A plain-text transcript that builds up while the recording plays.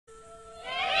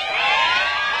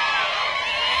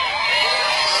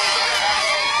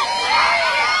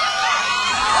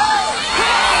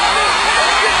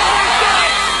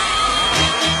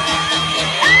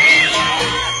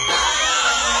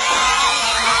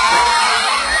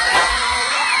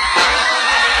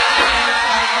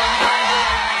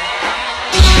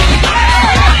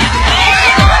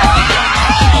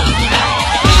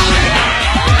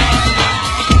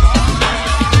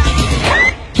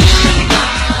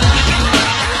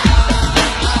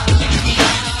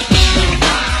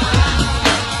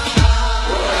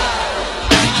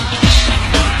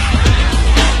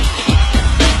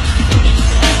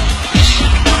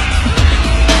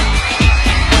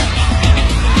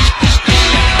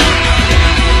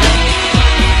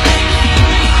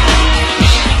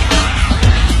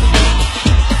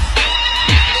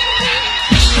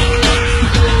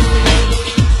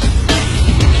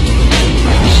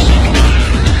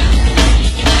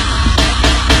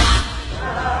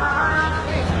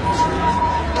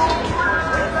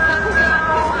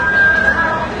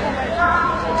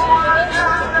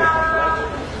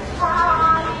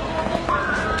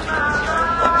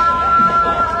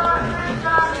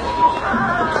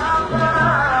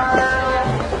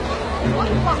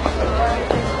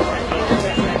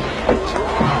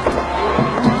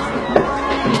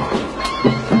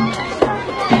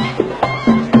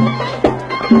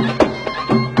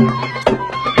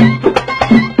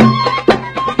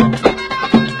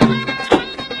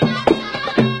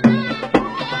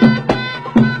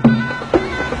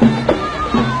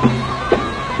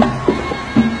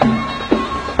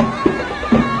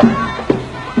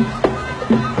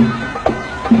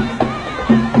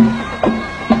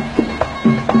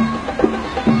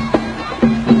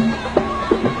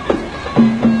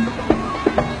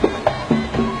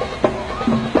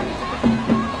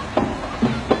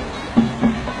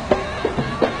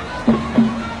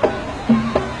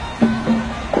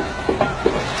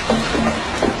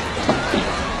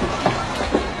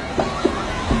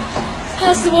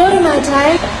How's the water, my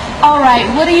type? All right,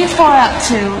 what are you four up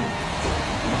to?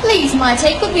 Please, my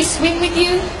type, could we swim with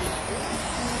you?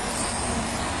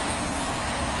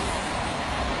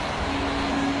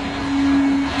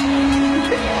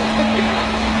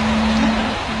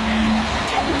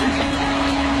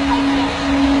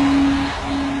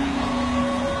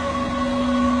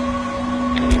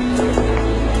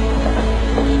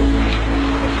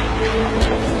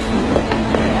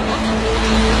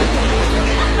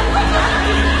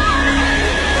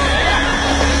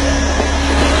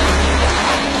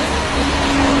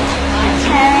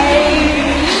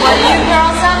 What are you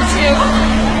girls up to?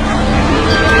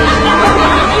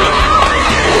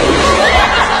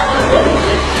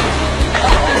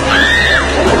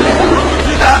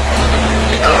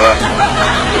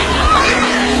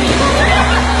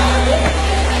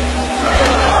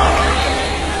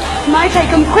 Maite,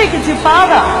 come quick, it's your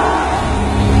father.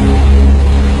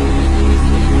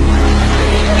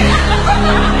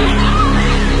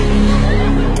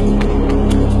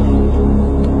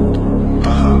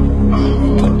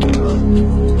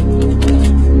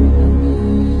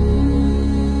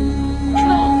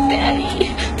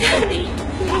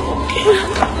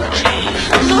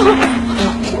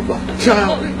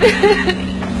 Child.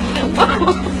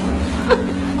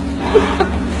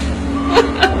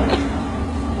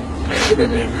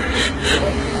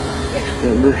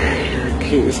 Remember, you're a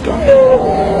king's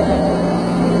daughter.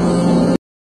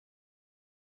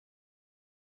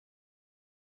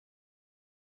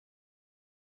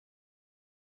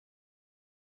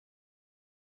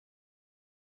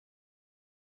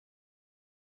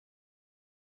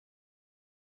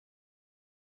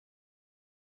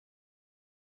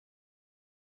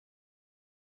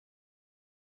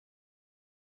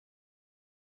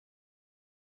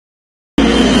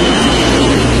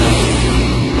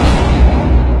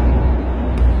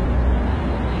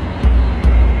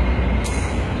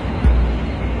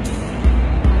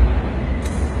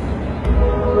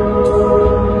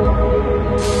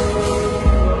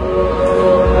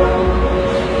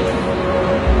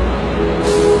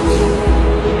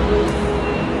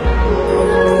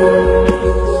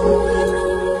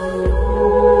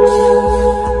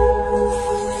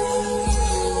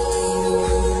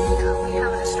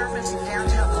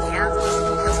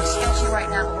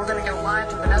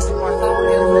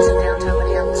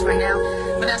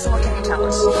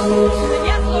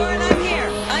 Yes, Lauren, I'm here.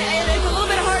 It's a little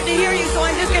bit hard to hear you, so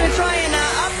I'm just going to try and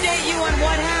update you on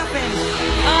what happened.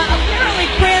 Apparently,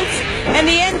 Prince and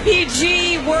the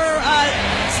NPG were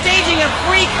staging a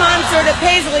free concert at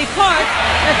Paisley Park.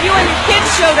 A few hundred kids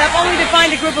showed up, only to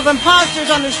find a group of imposters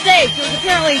on the stage. There was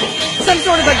apparently some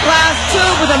sort of a glass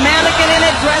tube with a mannequin in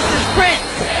it dressed as Prince.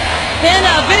 Then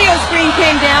a video screen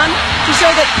came down to show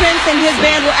that Prince and his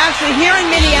band were actually here in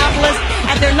Minneapolis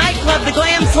at their nightclub, the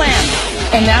Glam Slam.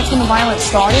 And that's when the violence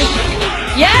started?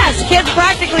 Yes, kids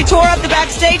practically tore up the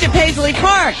backstage at Paisley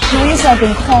Park. Police have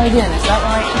been called in, is that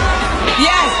right?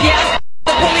 Yes,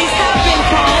 the police have been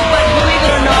called, but believe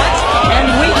it or not, and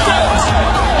we don't.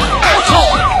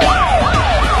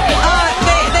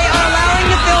 They are allowing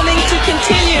the filming to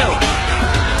continue.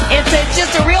 It's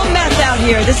just a real mess out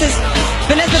here. This is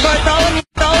Vanessa Bartholomew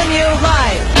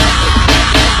live.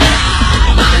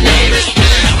 My name is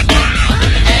Prince,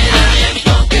 and I am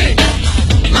funky.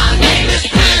 My name is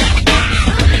Prince,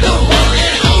 the one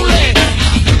and only.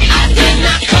 I did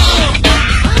not come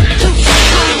to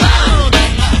fuck around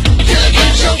to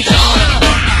get your daughter.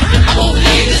 I won't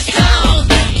leave this town.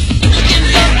 In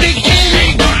the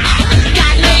beginning,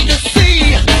 God made the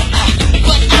sea,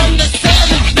 but on the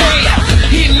seventh day,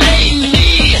 He made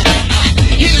me.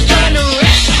 He was trying to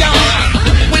rest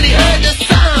y'all when He heard the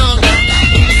sound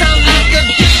like a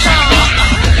guitar,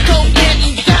 go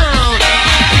getting down.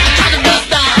 I tried to bust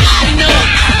the high note,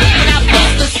 but I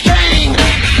bust the string.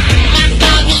 My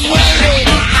God was worried,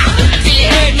 He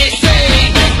heard me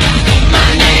say, my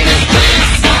name is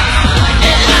Prince,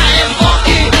 and I am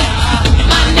funky.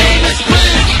 My name is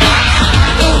Prince,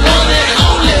 the one and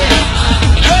only.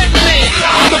 Hurt me.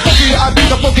 I'm the funky, I be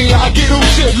the funky, I get who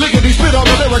shit. Lickety spit on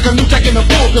the lyric, a new tech in the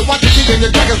pulpit. Watch it in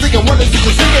your jacket, thinking what is it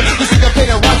you singing? This is the pain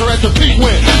and riser at the feet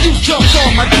when you jumped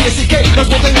on my DSCK. That's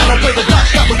one thing I don't play the clock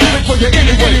stop, but keep it for you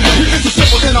anyway. It's as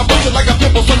simple, then I bust it like a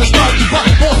pimple from the start to rock.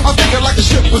 I'm thinking like the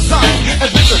ship was out.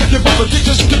 Adventure, give up a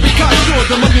ditches to be kind sure.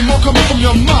 There must be more coming from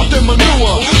your mouth than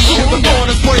manure. So if the door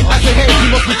is point, I say, hey, you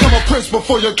must become a prince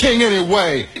before you're king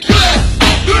anyway. Do that,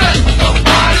 do that,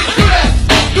 somebody, do that,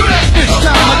 do that. It's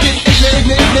time I get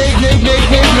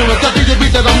ignorant. That be the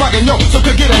beat that I'm rocking, yo, so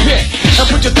could get a hit. And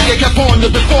put your thinking cap on,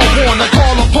 you've been forewarned. I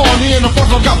call upon the inner force,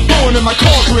 I got thrown in my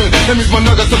cauldron. That means my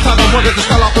nuggets, sometimes I work at the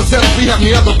style I possess. We have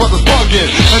me other brothers bugging.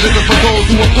 And this is for those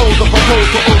who oppose the proposed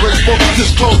to overexpose.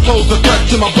 This close pose a threat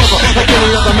to my brother. Like any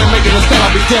other man making a stand,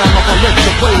 I'll be down off a let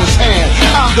you play his hand.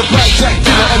 I'm the blackjack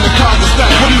dealer and the cards are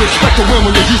stacked. What do you expect to win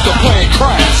when you're used to playing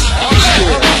craps?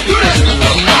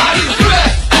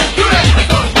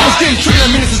 Getting triggered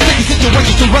in minutes of sticky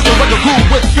situations to resurrect a groove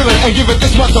with feeling and give it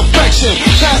this much affection.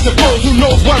 Past the pros, who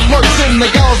knows what lurks in the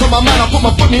gallows on my mind. I put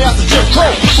my foot in the ass to Jim Crow.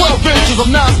 12 inches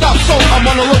of non-stop soul. I'm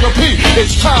on a road repeat.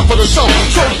 It's time for the show.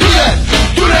 So do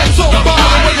that, so body.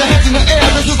 Wave your hands in the air.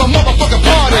 This is a motherfucking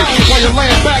party. While you're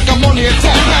laying back, I'm on the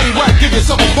attack. Patty whack, give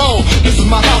yourself a bone. This is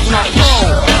my house and I'm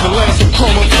grown. The last some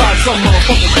chrome inside, some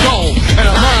motherfucker's gone. And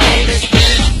I'm out.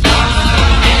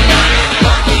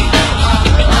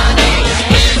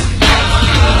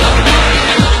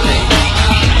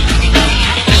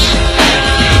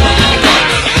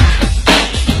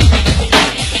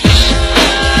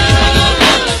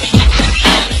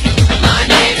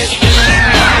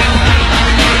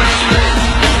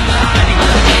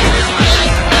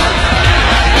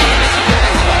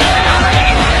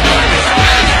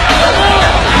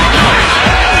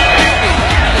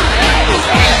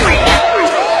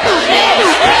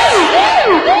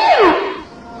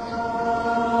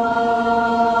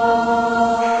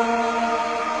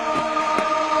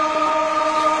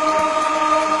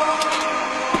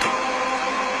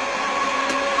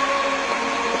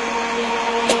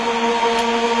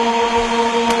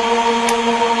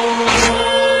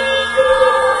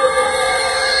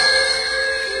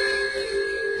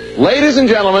 Ladies and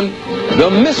gentlemen, the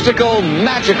mystical,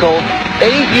 magical,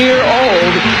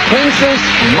 8-year-old Princess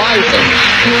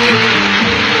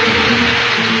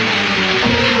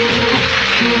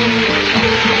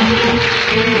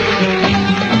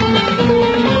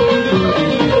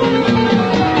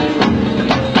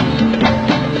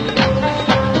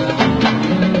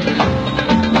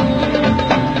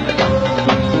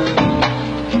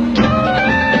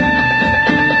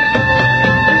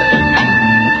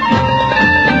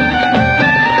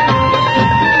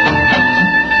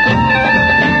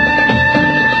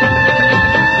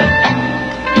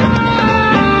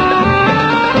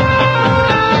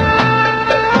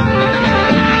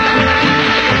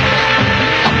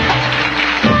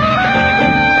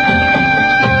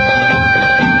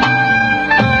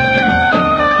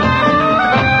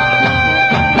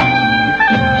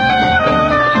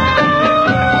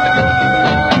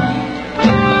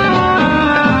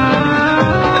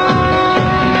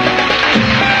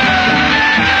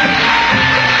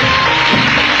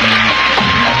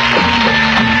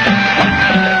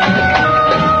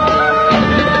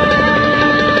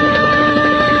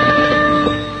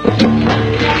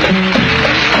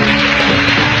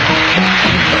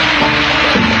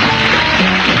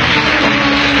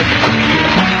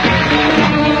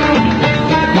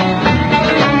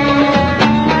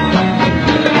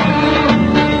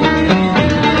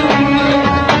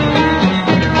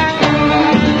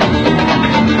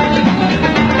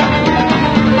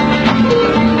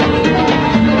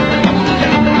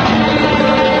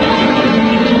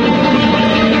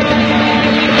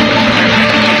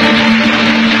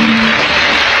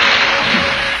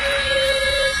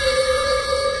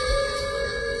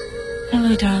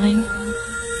Hello, darling.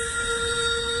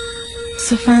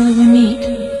 So finally we meet.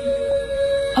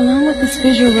 Along with this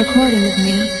visual recording of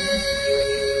me,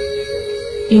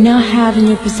 you now have in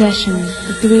your possession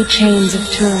the 3 chains of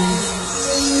Turin.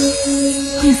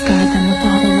 Please guard them with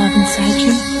all the love inside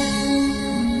you.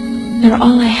 They're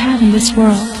all I have in this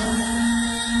world,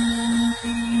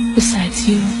 besides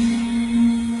you.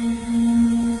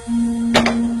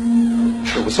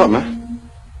 Hey, what's up, man?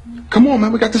 Come on,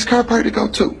 man. We got this car party to go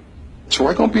to.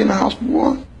 Troy gonna be in the house,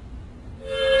 boy.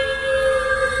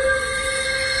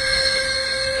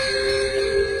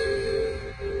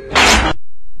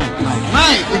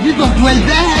 Right, if you gonna play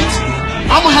that,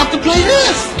 I'm gonna have to play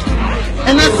this.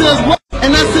 And that says what?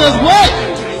 And that says what?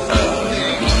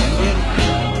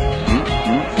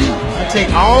 I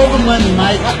take all the money,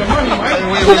 Mike.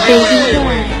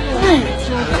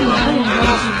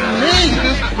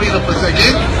 Wait up a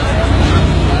second.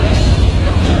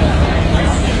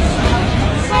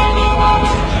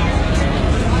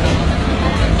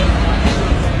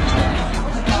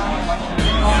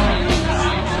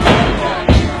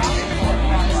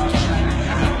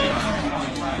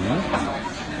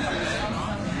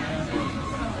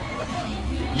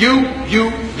 You.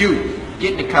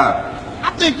 Get in the car.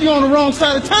 I think you're on the wrong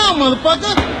side of town,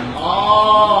 motherfucker.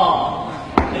 Oh,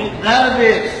 ain't that a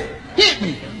bitch? Hit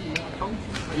me.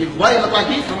 His way look like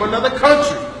he's from another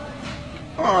country.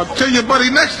 Oh, tell your buddy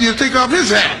next to you to take off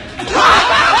his hat.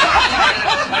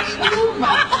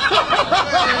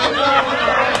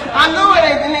 I know it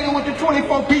ain't the nigga with the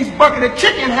 24-piece bucket of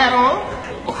chicken hat on.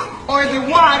 Or is it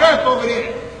Wide Earth over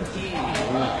there?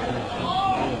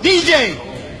 DJ,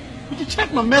 would you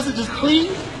check my messages,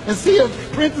 please? And see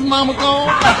if Prince's mama called?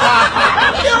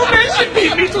 Yo, man, she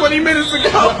beat me 20 minutes ago.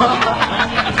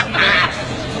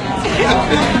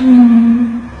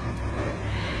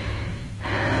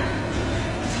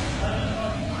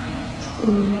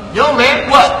 Yo, man,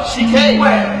 what? She came.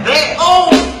 Where? There.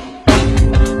 Oh!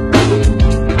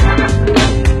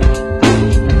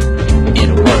 In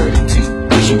a word to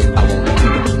you, I wanna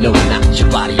do. No, not your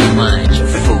body, your mind, your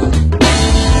fool.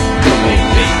 Come here,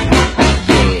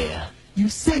 baby. Yeah. You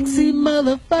sexy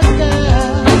motherfucker.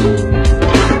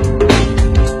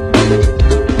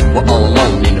 We're all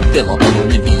alone in the villa on the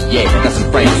Riviera. Got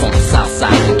some friends on the south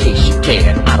side in case you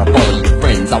care. Out of all your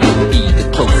friends, I wanna be the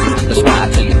closest. That's why I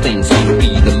tell you things so you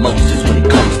be the most. When it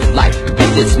comes to life, to be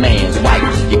this man's wife,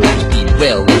 you got to be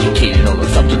well educated on the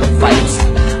subject of fights.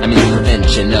 I mean the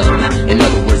prevention of. In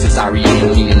other words, it's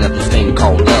REM, meaning of this thing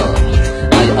called love.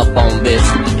 Are you up on this?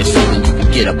 If so, then you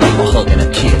can get up on a hug and a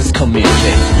kiss. Come here,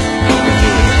 baby.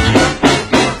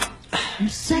 You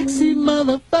sexy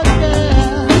motherfucker.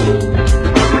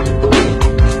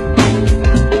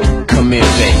 Come here,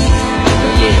 baby.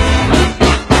 Yeah.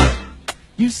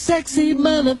 You sexy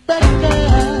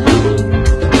motherfucker.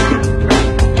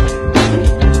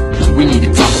 We need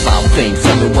to talk about things.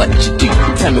 Tell me what you do.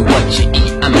 Tell me what you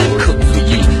eat. I'm gonna cook for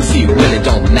you. See, it really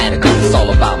don't matter, cause it's all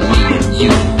about me and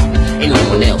you. Ain't no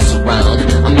one else around.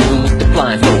 I'm even with the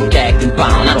blindfold, gagged and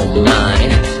bound. I don't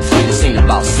mind. See, this ain't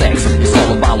about sex. It's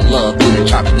all about love and the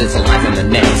charge of this life and the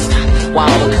next. While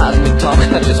all the cosmic talk,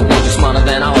 I just want you smarter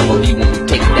than I'll ever be when we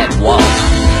take that walk.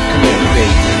 Come here,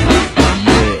 baby.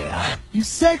 Yeah. You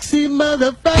sexy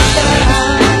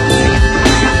motherfucker.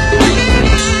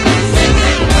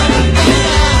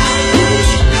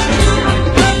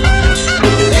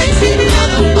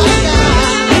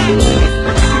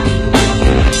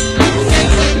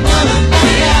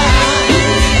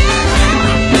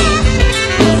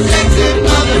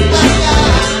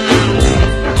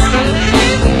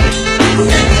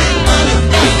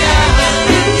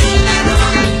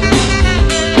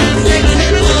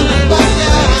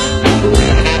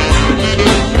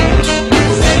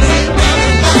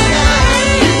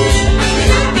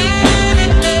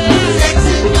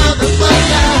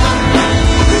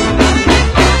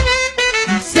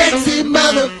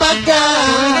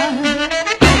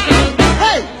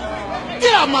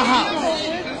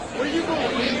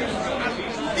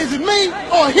 Is it me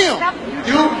or him?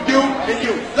 You, and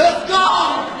you. Let's go!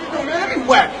 Let me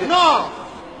whack it. No.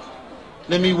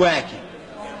 Let me whack it.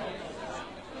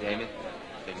 Damn it.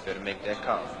 I think you better make that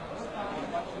call.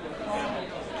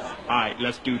 All right,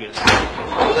 let's do this.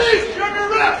 Police, you're under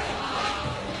arrest!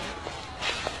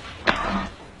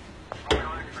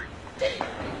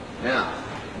 Now,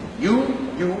 you,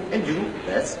 and you,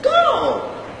 let's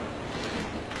go!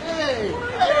 Hey.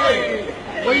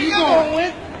 Where you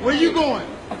going? Where you going?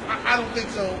 I don't think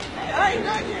so. I ain't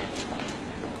not yet.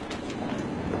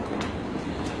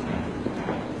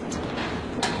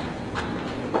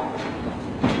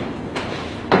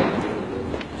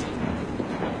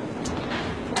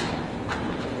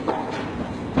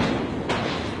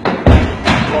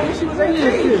 She was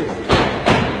 18.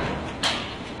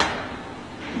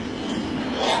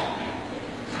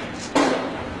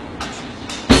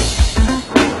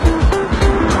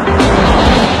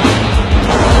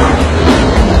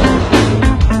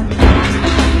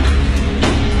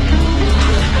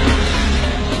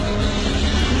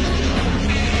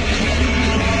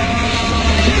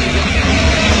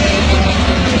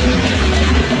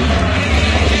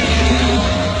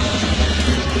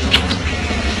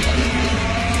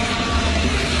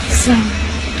 So,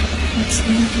 what's the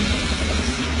movie?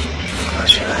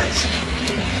 Close your eyes.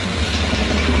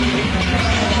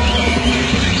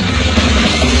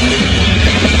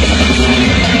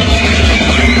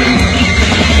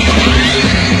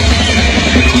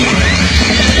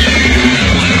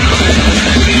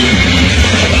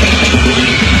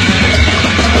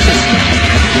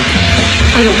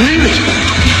 I don't believe it.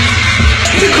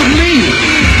 Look at me.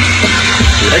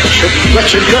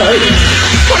 Wretched guy.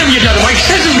 What have you done to my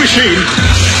scissors machine?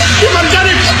 You've undone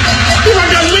it. You've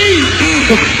undone me.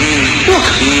 Look.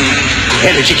 The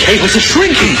energy cables are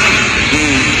shrinking.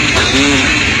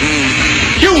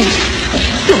 You're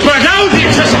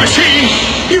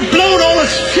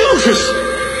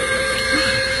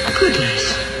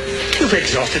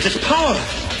exhausted its power.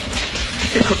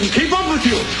 It couldn't keep up with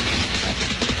you.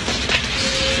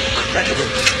 Incredible.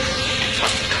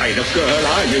 What kind of girl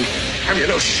are you? Have you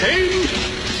no shame?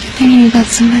 I knew you got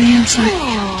somebody else on you.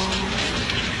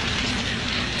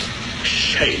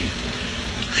 Shame.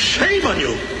 Shame on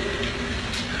you.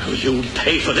 You'll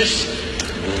pay for this.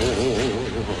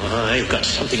 Oh, I've got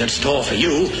something in store for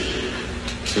you.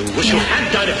 You wish you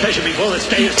had died of pleasure before this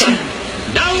day is done.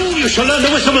 Now you shall learn the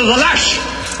wisdom of the lash.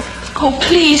 Oh,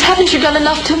 please, haven't you done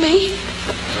enough to me?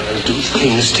 I'll do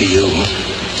things to you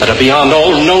that are beyond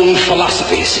all known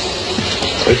philosophies.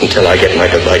 Wait until I get my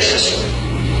devices.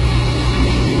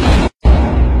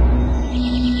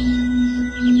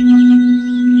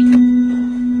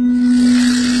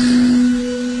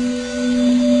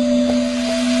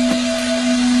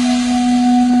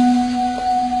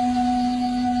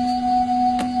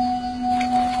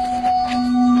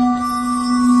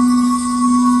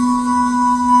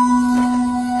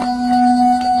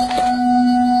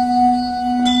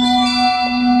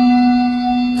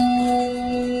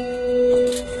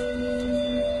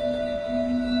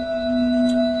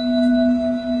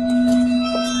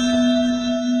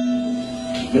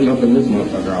 Been up in this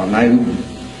motherfucker all night. I'm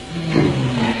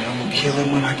gonna kill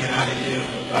him when I get out of here.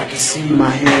 I can see my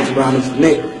hands around his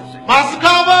neck. Master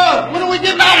Carver, when are we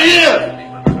getting out of here?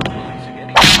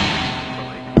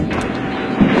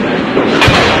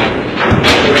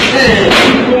 Hey,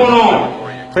 what's going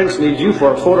on? Prince needs you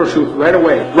for a photo shoot right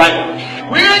away. Right.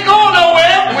 We ain't going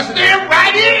nowhere. We're staying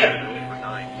right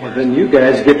here. Well, then you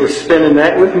guys get to spending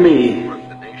that with me.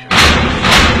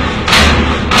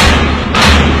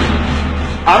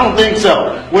 I don't think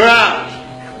so. We're out.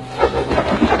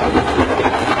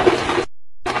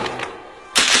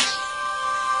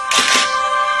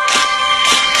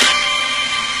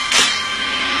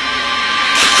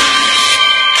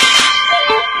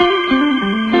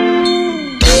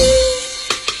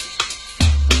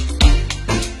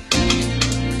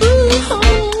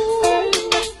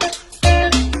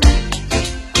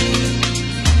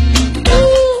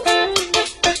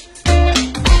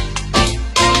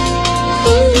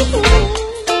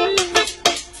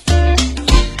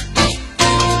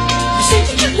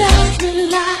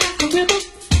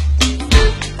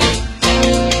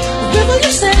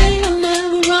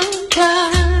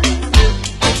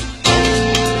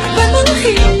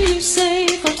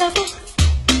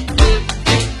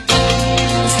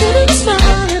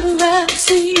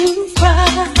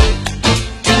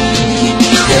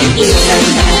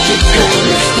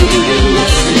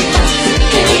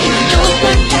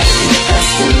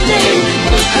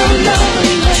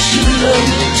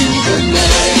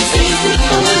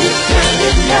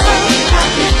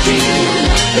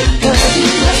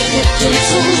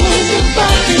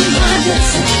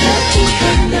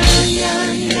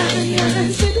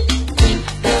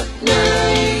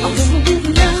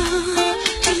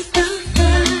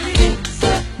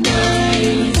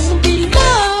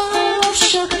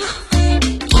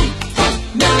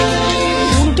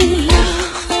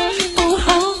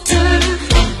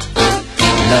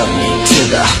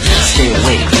 Stay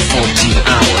awake for 14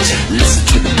 hours. Listen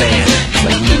to the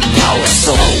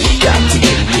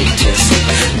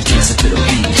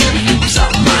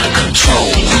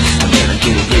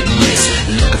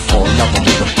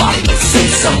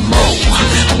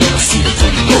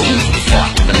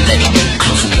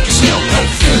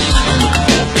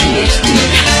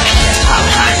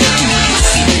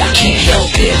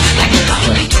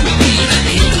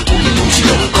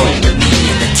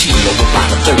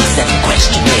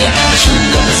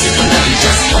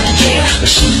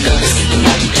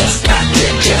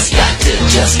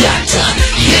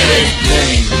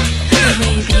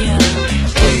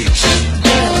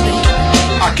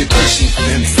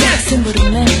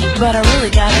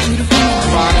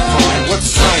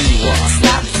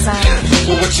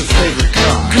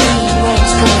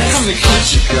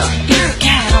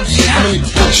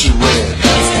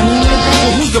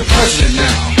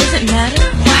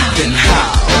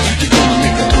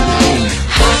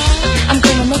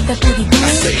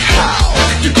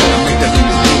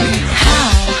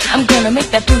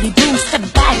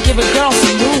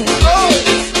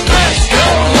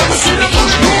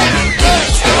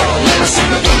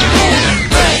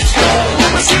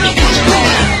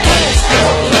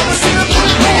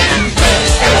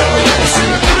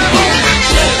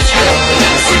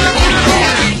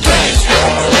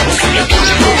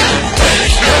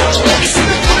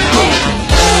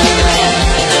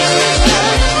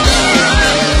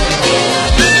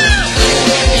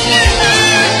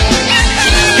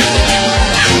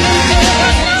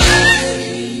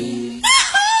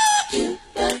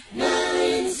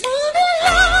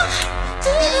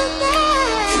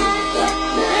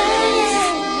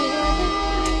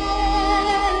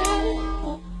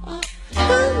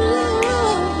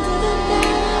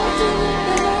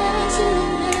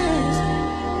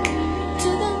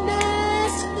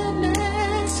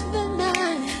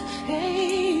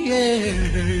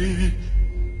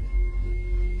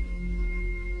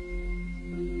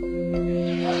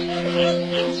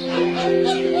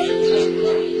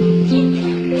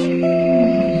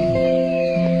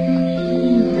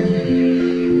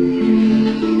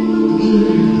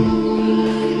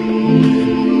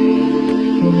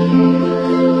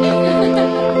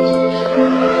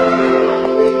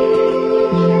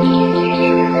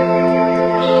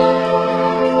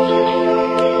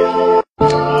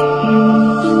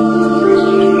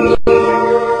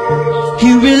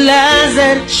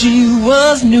that she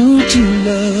was new to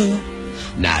love,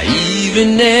 naive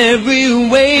in every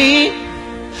way,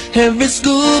 every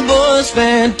schoolboy's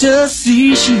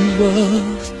fantasy she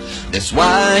was. That's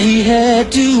why he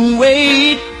had to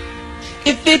wait.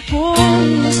 If they poured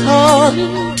his heart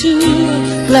into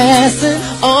a glass and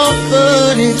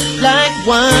offered it like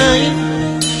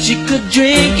wine, she could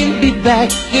drink and be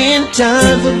back in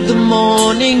time for the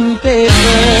morning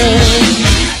paper.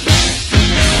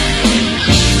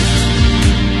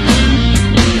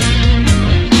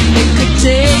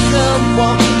 Take a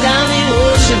walk down the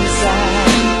ocean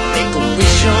side, make a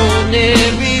wish on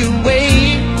every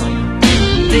wave.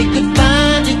 They could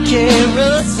find a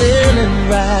carousel and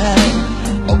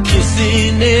ride, or kiss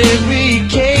in every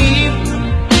cave.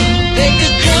 They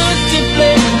could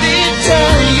contemplate the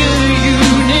entire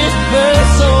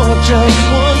universe, or just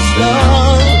one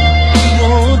star.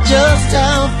 Oh, just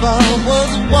how far was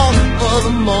a walk for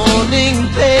the morning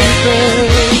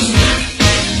papers?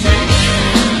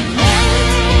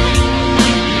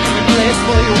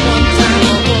 For your one time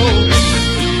ago.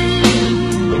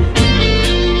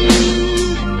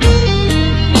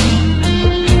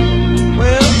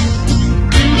 Well,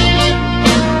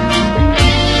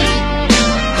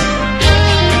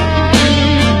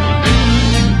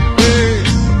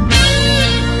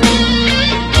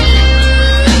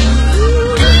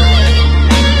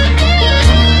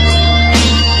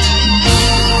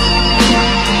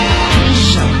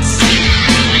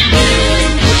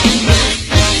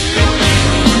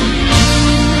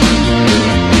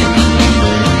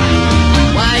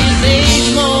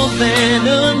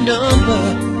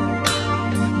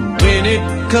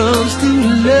 comes to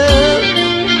love,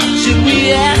 should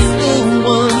we ask the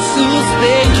ones who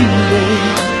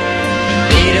speculate?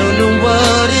 They don't know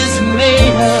what it's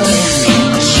made of.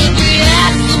 Should we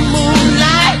ask the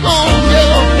moonlight on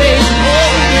your face, or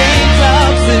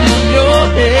raindrops in your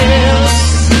hair?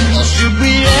 Or should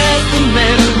we ask the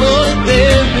man who wrote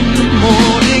there in the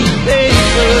morning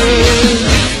papers?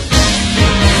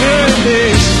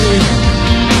 Hey,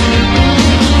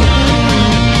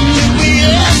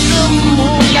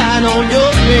 on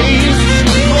your face,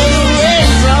 or the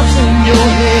raindrops in your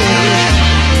hair?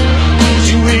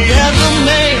 Should we ask the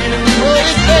man who wrote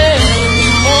it there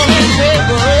on the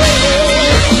paper?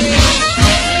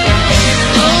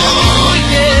 Oh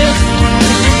yes,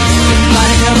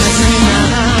 somebody help me sing now.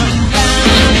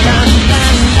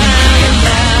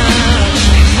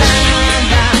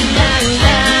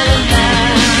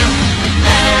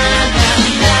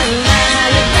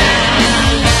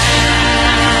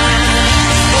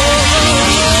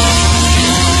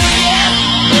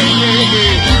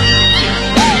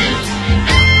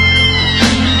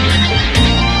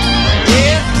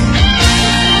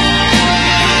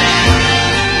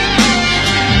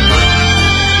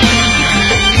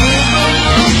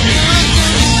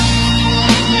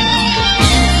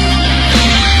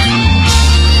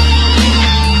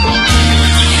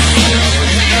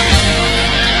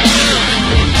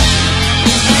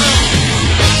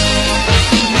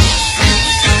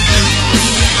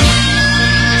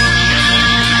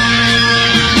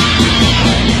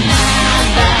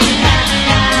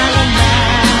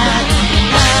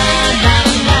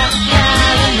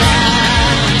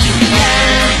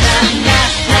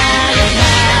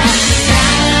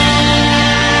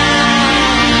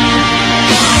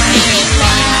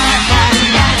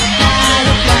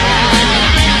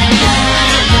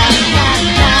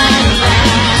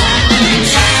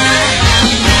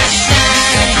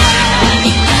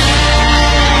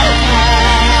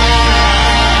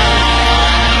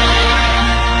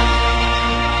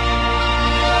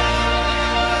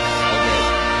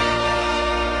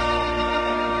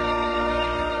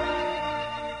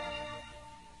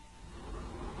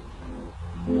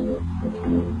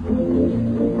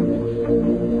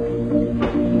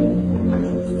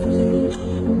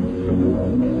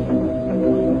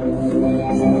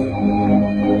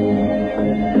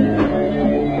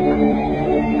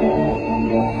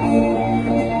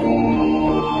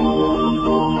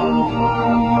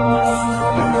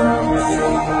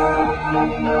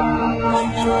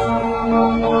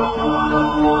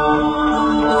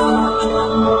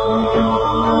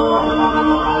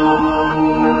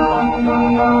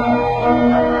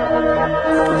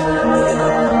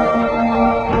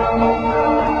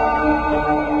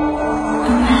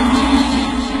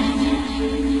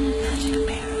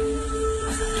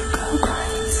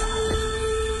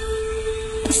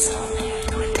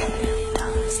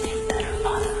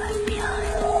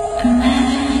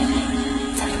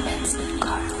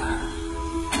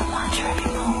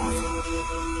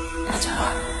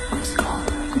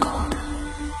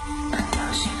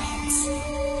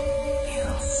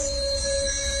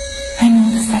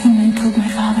 the second man killed my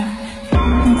father.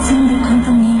 And soon they'll come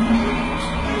for me.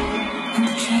 And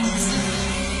the kings.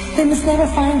 They must never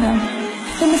find them.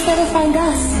 They must never find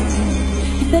us.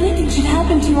 If anything should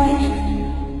happen to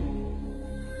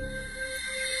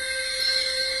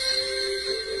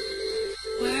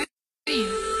Where are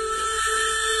you?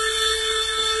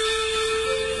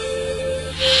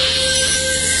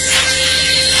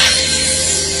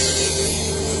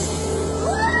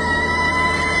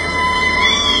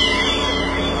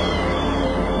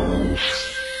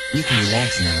 You can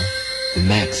relax now. The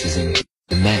max is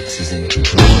in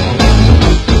control.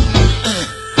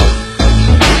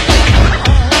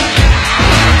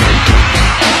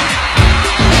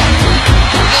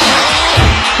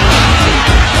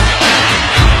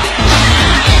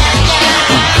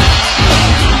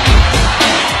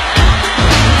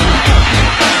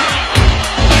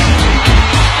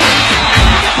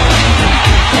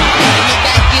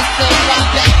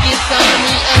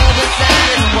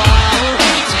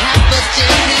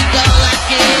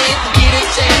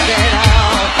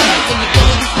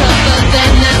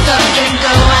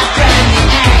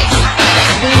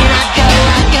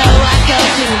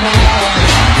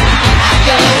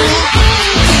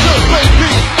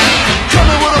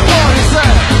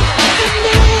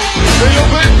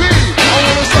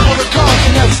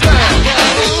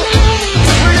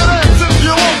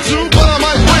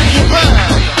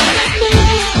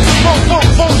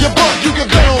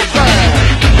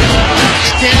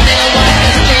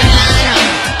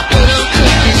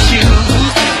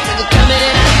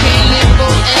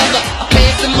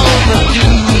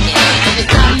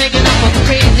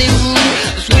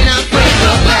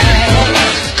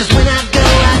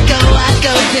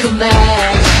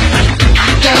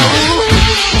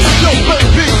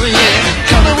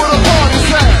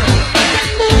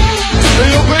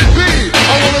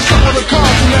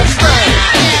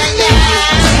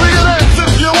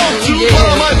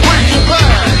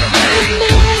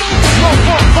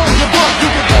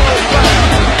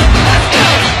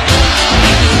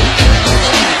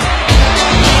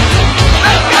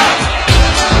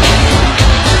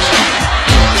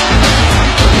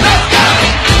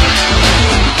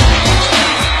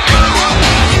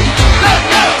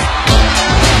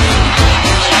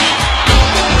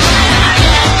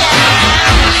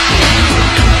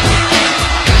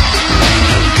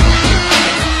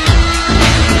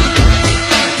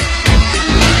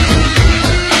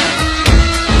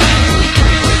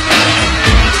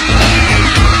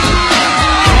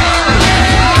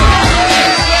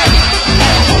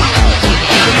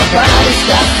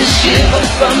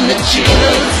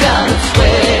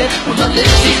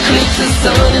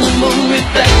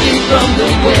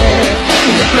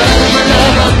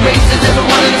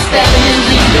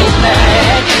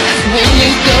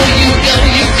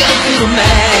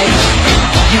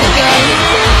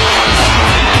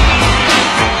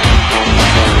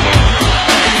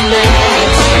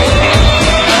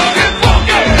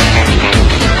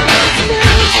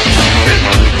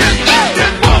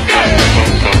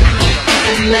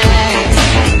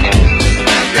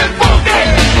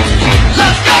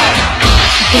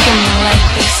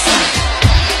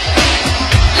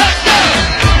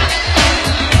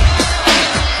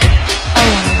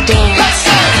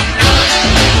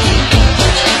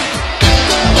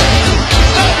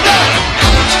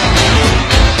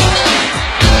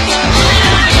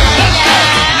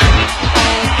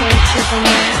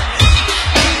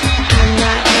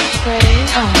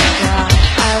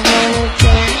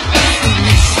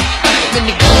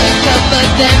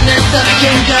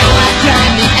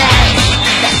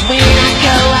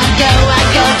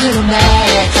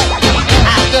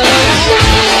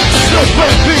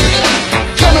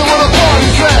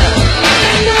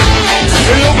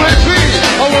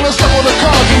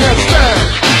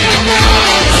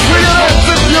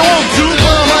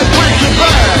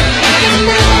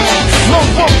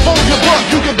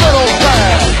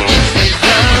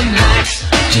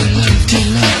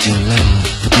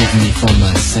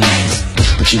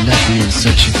 But you left me in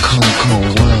such a cold,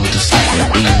 cold world of secret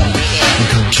evil. And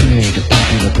contrary to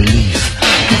popular belief,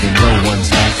 even though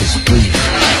one's life is brief,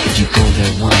 if you go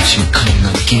there once, you come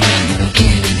again and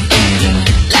again and again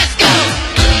and let's go!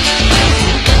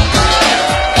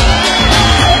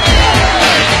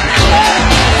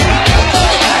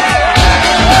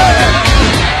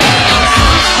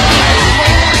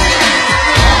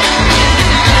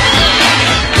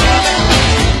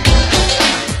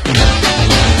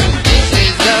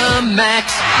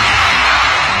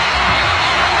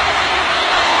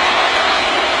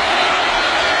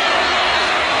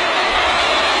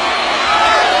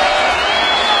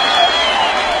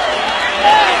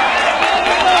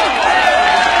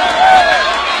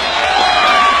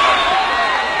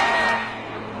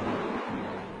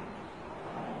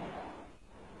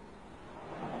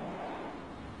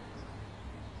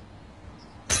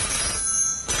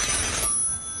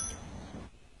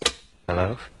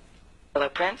 Hello? Hello,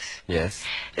 Prince? Yes?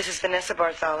 This is Vanessa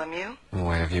Bartholomew.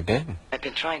 Where have you been? I've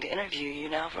been trying to interview you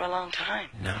now for a long time.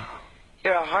 No.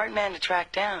 You're a hard man to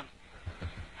track down.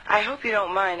 I hope you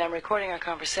don't mind. I'm recording our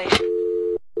conversation.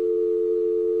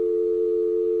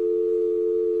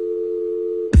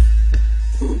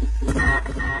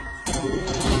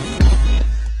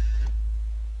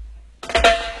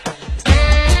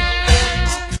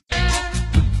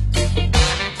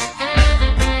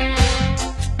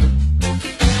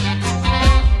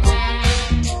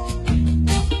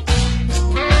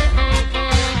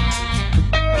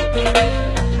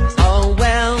 Oh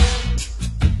well,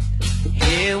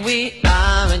 here we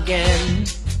are again,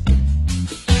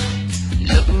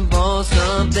 looking for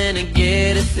something to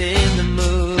get us in the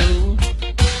mood.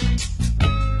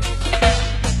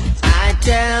 I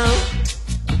tell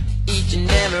each and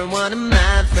every one of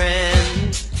my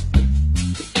friends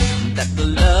that the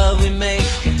love we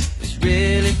make is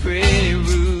really pretty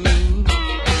rude,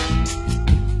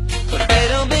 but they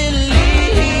don't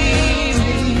believe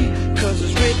me, 'cause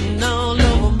it's written all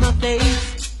over my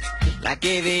face like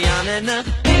Avion and a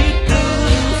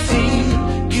B2C.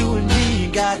 You and me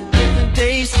got different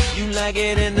tastes. You like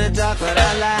it in the dark, but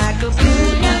I like a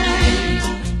blue light.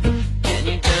 Can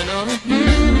you turn on a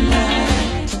blue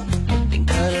light and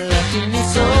cuddle up to me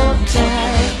so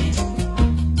tight?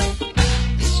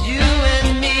 It's you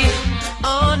and me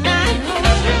all night long.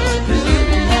 Blue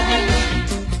light.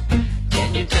 Can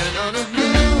you turn on a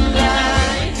blue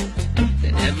light?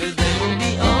 Then everything will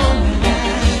be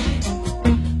alright.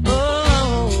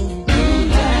 Oh, blue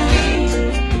light.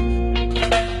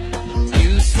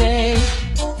 You say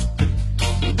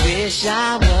you wish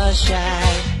I was shy.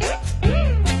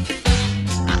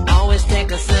 I always take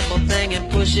a simple thing and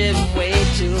push it way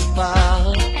too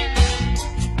far.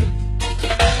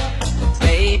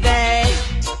 Baby,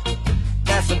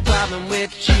 that's the problem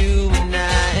with you and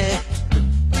I.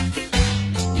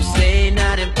 You say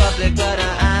not in public, but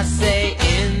I say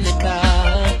in the car.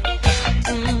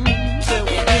 So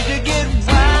we need to get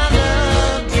wild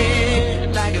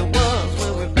again, like it was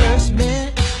when we first met.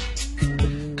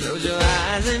 Close your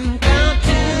eyes and count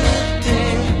to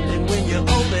 10, and when you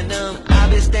open them, I'll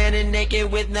be standing naked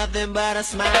with nothing but a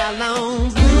smile on.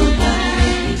 Blue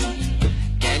light,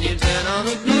 can you turn on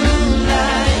the blue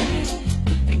light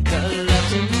and cuddle up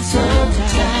to me so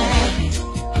tight?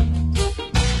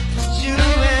 You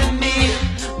and me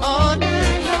all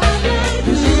night long.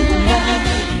 Blue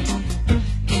light,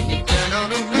 can you turn on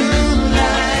the blue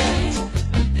light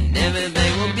and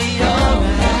everything will be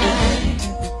alright?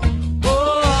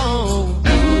 Oh,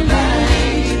 blue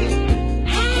light,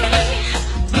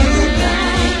 blue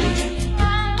light,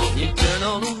 can you turn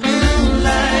on the blue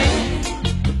light?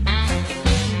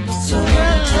 So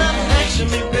love next to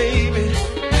me, baby.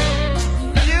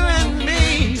 You and me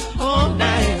all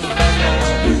night.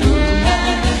 Blue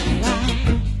light,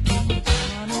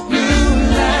 blue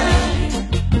light,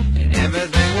 and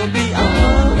everything will be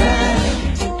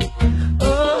alright.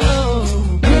 Oh,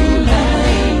 blue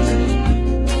light,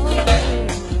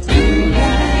 blue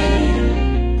light,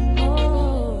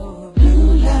 oh, blue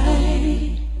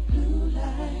light, blue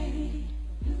light,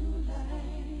 blue light.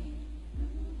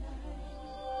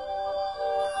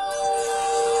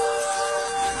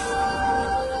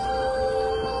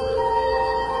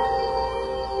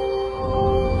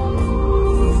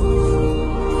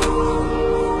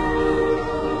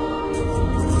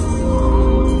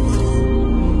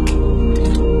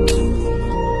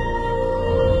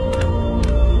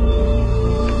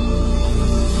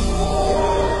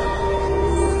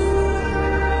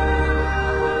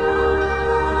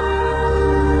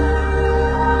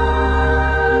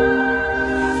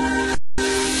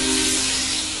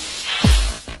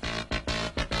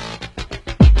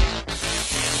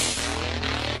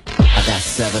 I got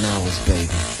 7 hours, baby.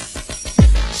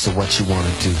 So what you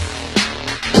wanna do?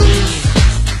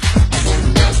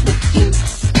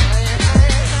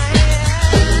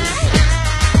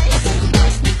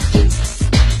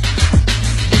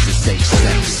 Is it safe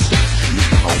sex?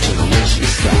 Our generation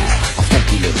style. A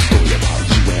funky little story about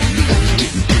you and me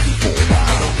getting pretty for a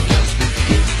while.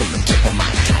 From the tip of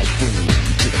my typhoon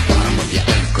to the bottom of your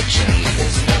ankle chain.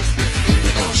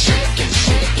 We're gonna shake and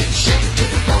shake and shake to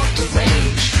the bump the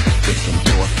range. With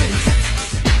endorphins.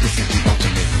 This is the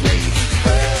ultimate rave.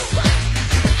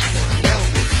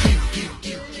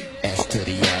 S to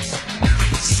the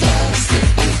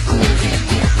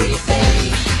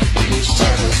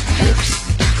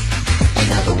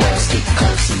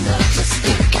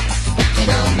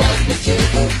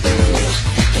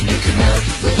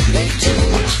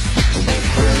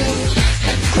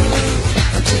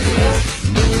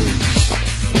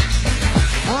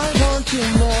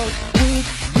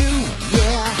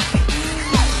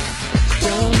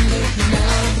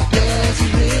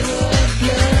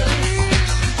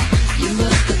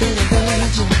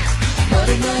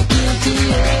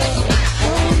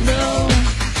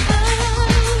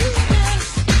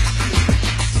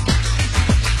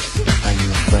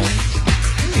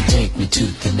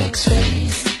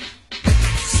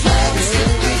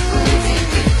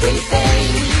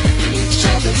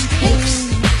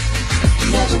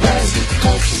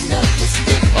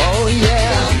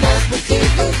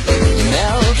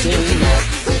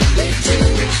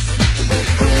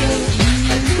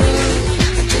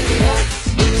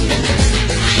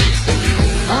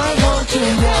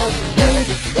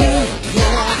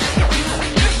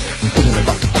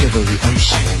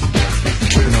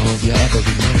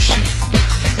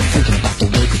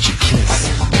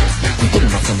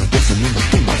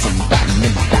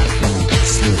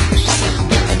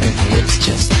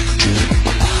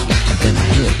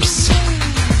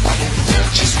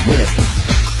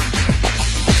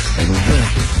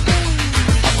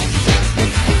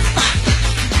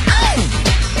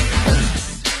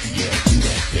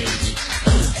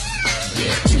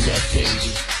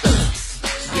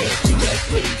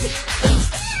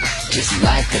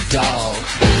dog.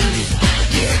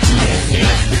 Yeah,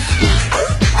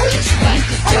 just like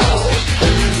a dog.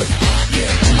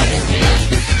 Yeah,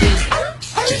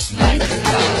 just like a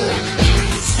dog.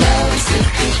 Slow,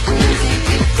 sippy, cruising,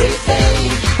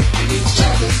 everything. Each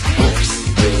other's hips,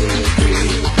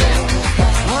 really well.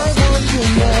 I want to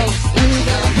know we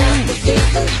don't have to do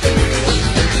the thing.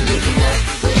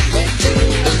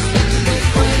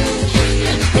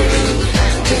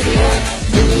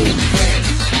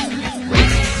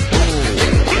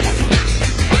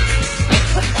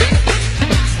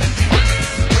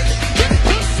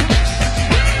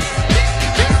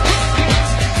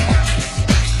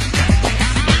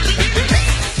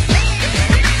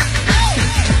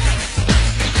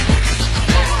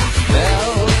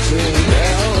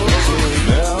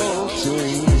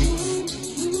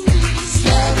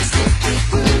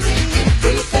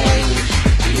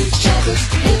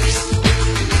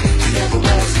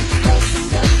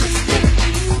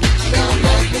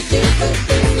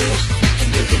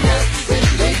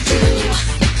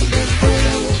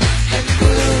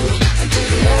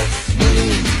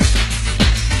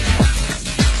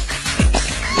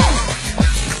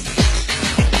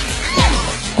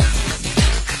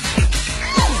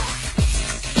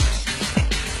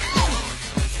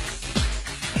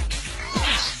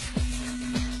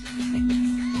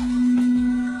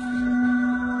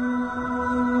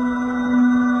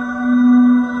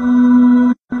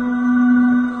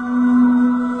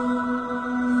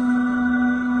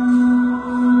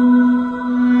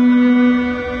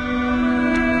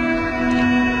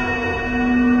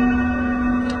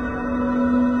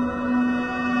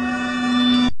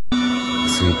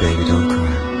 Sweet baby, don't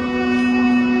cry.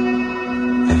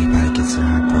 Everybody gets their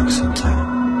heart broke sometime.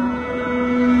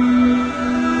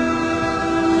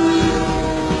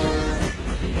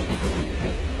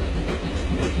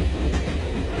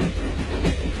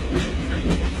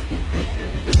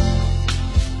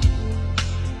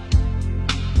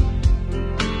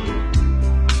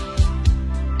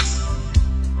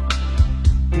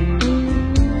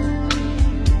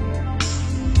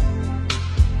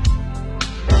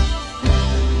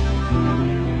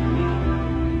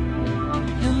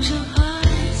 Close your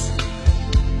eyes,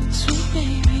 sweet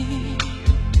baby.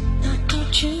 Now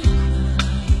don't you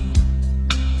cry.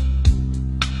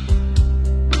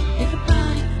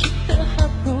 Everybody get their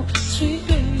heart broke, sweet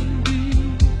baby.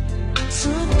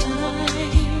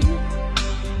 Sometime.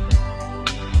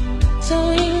 So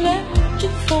he left you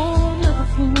for another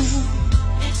fool.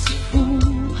 Yes, a fool.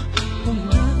 From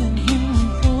loving him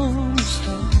from the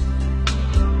start.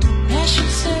 Ask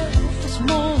yourself what's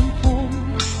more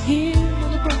important. Here are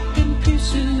the broken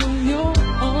pieces of your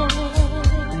heart.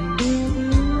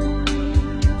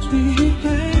 Sweet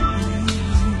baby.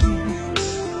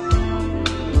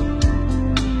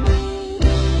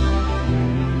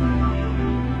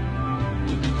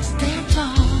 Stand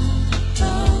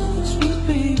tall, sweet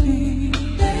baby.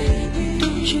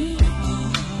 Don't you know?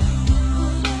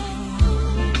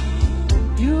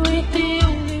 You ain't the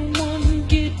only one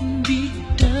getting beat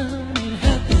down. It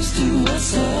happens to us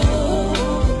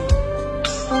all.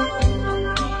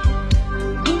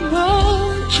 The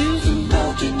road choosing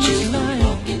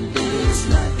walking this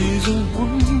life is a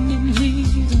winding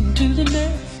leading to the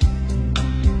next.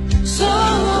 So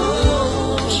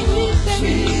sweet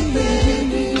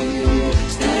baby,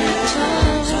 stand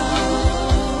tall,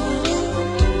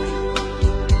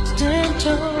 stand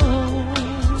tall,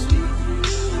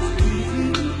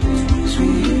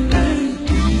 sweet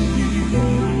baby,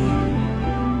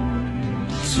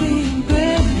 sweet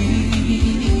baby.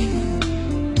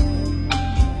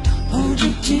 Hold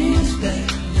your tears back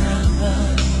now.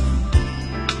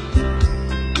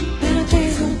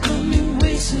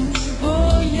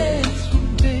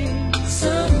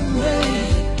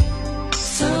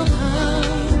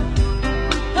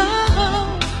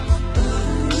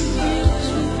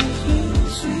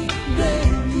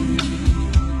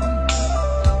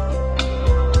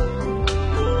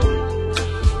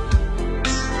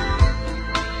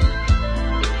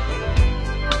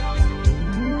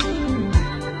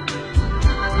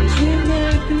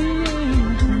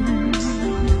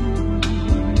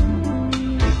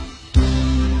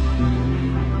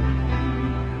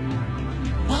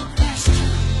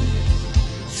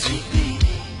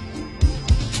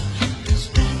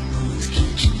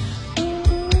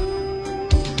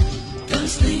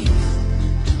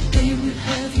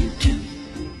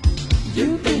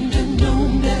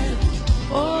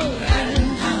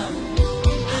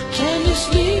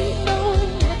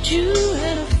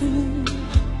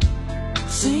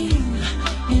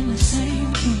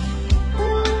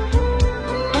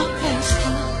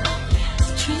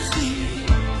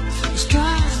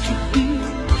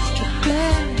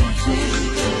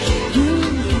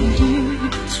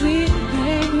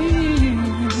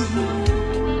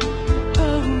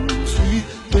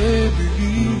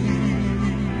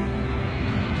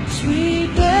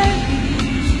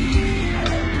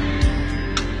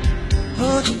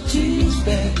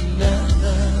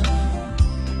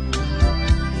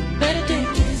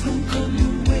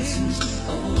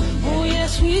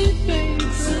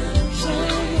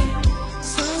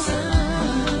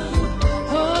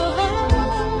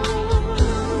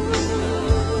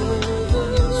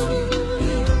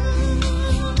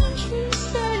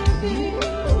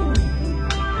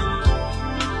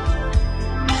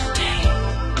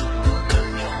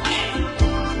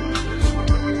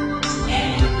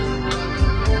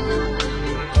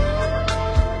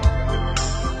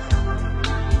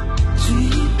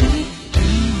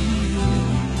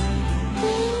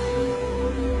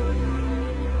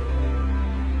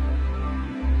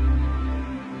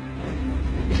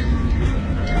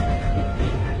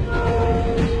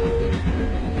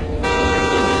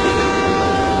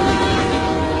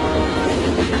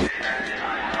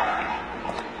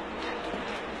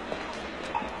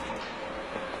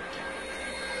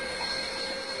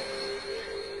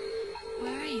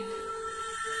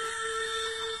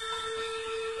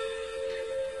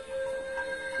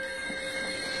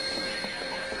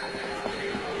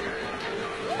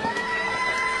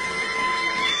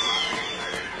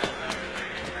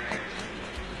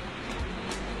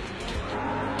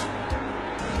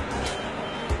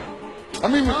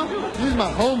 mean, he's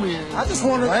my homie. I just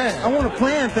want to. I want to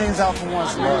plan things out for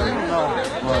once in a while. You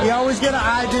know, you always get an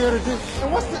idea to do.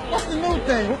 And what's the new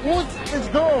thing? Who's this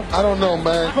girl? I don't know,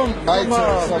 man. From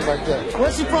something like that.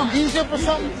 Where's she from? Egypt or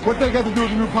something? What they got to do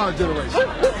with the new power generation?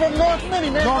 We're from North Mini,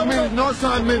 man.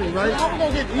 Northside Mini, right? I'm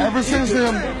gonna get Ever since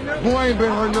them, boy ain't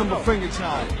been her number finger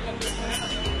child.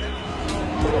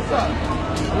 What's up?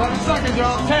 11 seconds,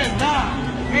 y'all. 10,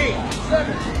 9, 8,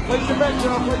 7. Place your bet,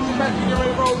 y'all. Place your bet. Get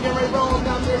ready to roll. Get ready to roll.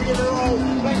 Down there, get ready to roll.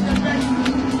 Place your bet.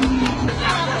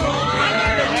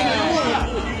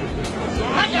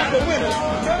 I got the winner.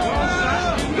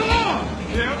 Come on.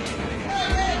 Yeah.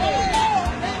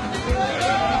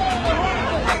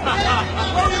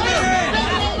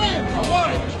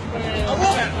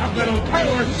 I've been on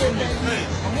fireworks so many things.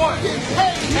 I won.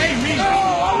 Hey, me. I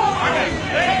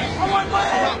won my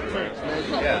ass.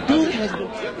 Dude has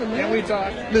been tripping, man. Can we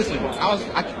talk? Listen,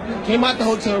 I came out the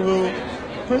hotel room.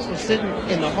 Prince was sitting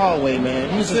in the hallway, man.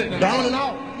 He was just downing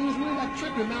out. He was really like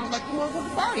tripping, man. I was like, come on, go to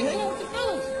the party. Hang out with the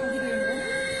fellas.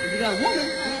 If you got a woman,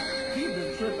 he's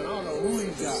been tripping. I don't know who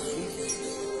he's got.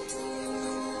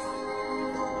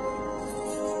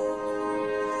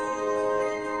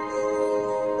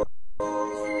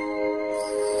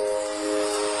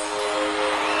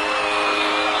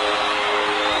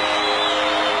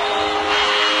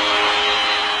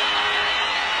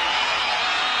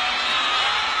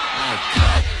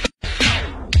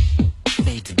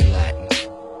 Fade to black.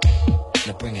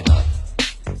 Now bring it up.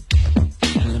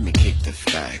 And let me kick the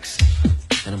facts.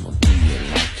 And I'm gonna do you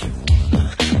like you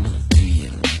wanna. I'm gonna do you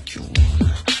like you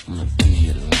wanna. I'm gonna do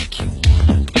you like you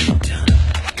wanna. Bring it down.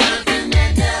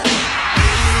 Continental.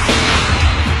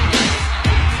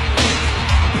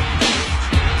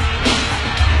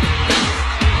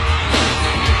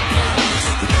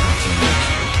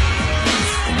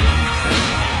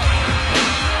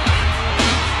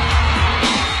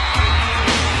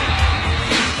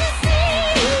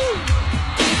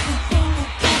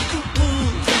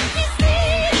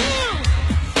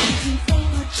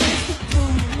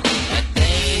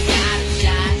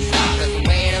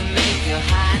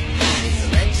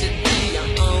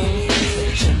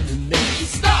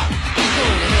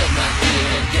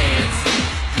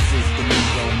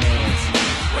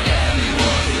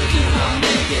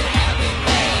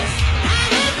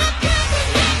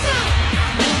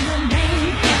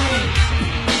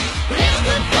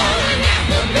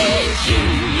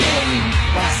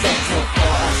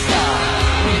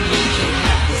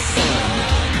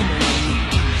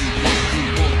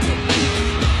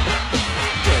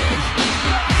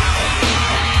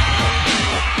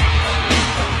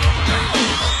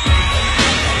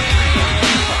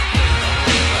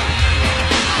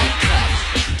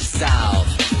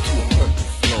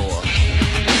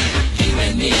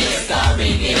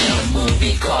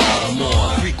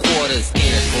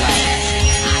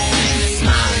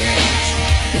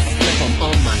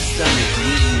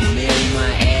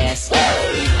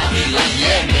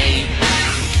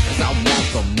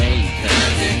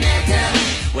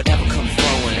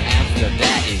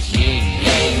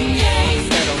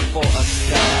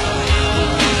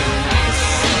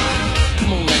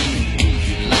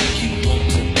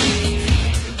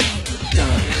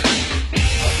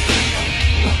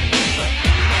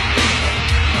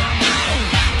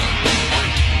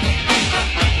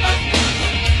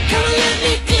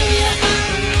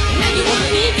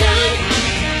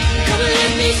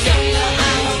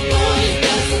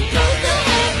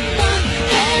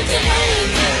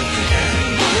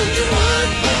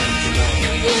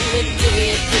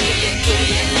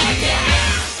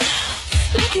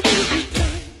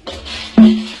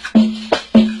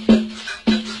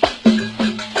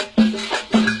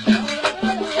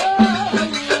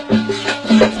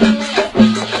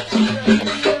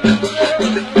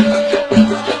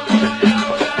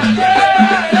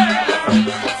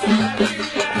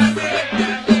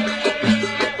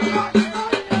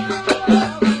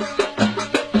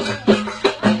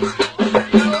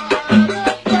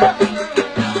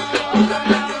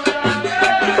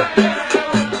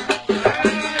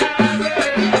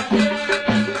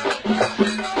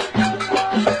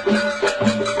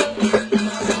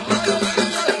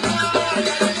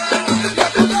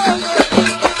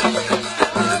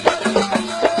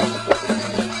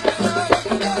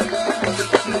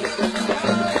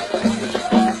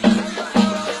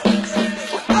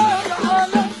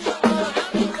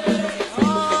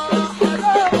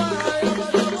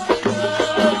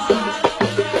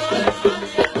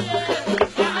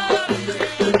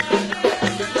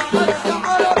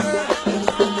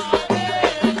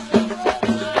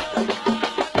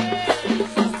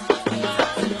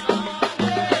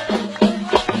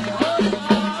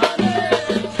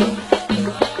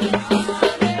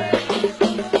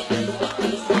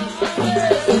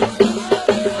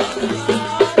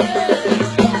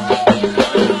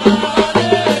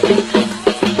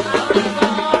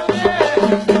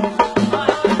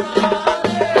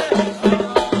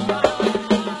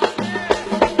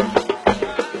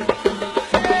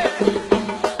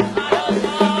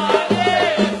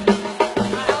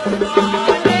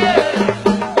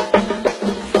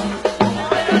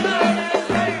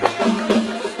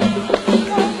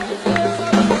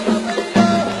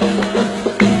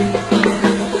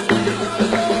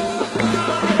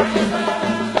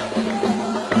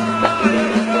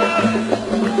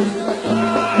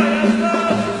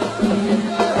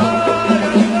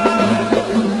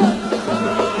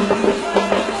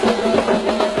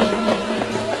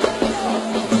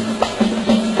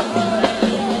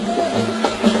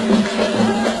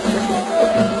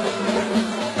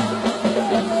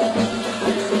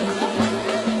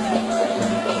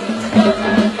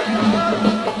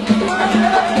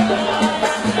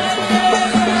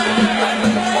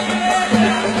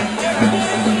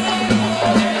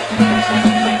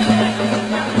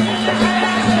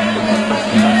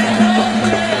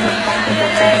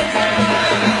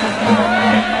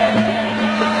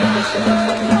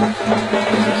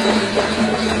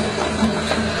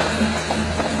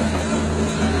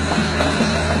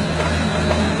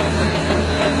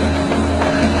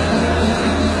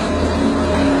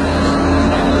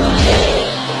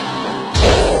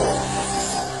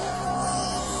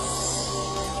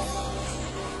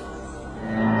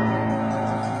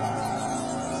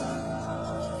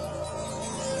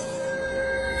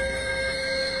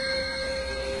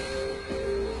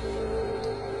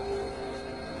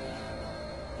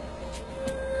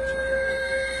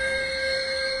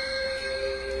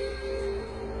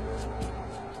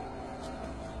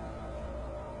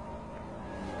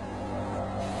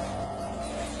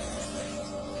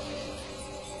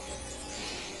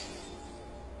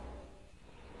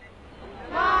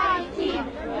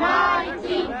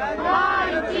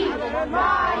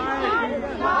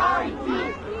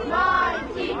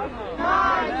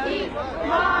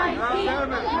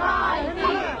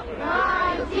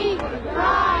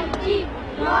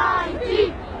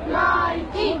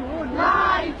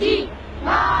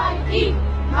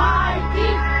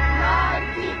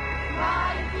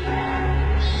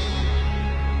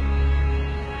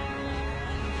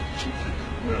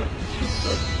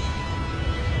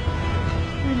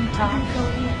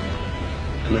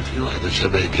 أنا في واحدة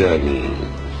شبهك يعني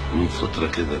من فترة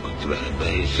كده كنت بحبها،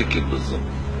 هي شكلك بالظبط،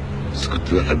 بس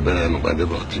كنت بحبها أنا،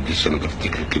 وبعدين رحت الجيش أنا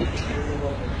بفتكرك أنت،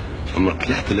 فلما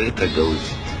طلعت لقيتها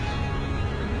اتجوزت،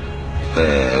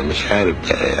 فمش عارف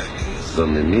بقى يعني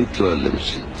الظن إن أنت ولا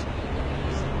مش أنت،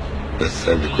 بس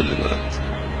هذه كل ما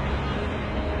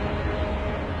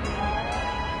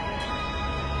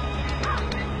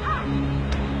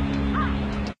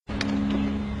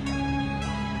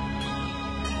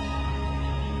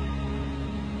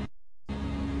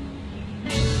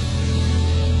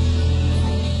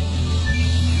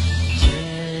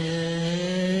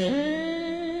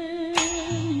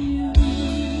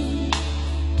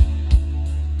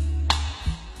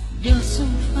You're so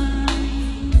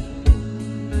fine.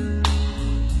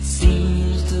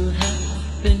 Seems to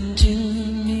happen to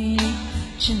me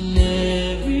each and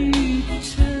every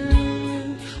time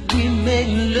we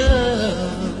make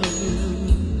love.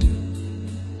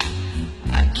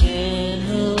 I can't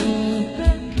hold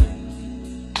back.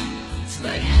 It's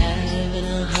like having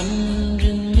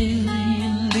 100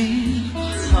 million little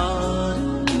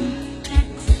heart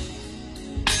attacks.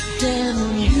 Damn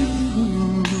you.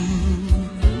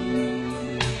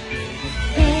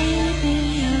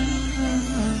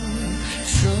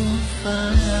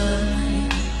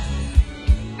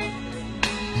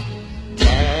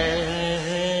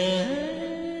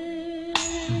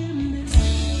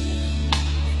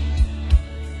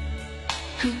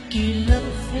 Cookie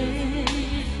love,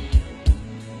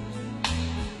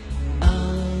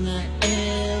 all I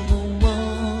ever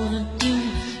wanna do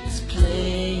is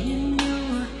play in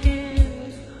your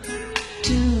head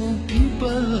to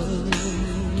people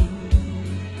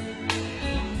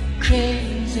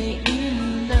crazy in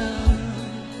love,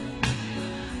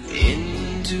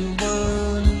 into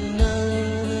one another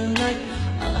like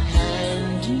a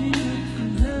hand in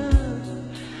glove.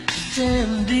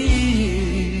 Damn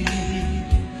deep.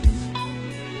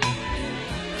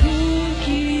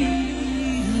 Cookie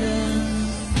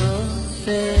love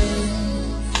affair.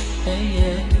 Hey,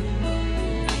 yeah.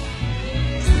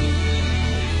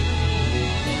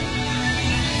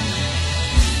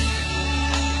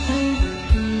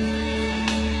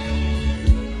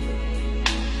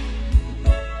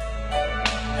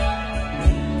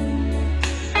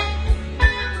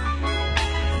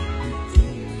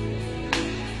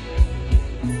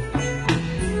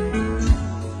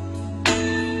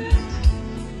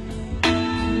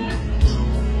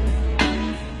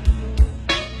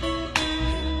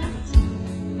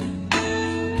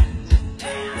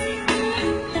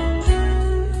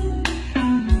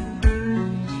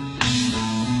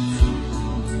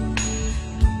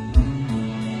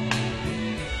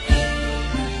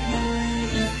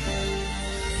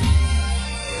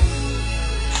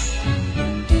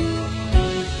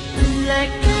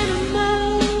 Like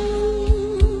animals,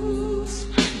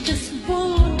 just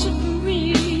want to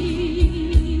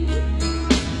breathe.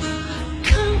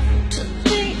 Come to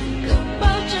think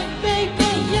about you, baby,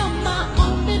 you're my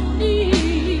only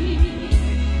need.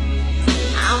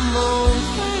 I'm on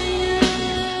fire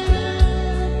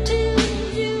till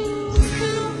you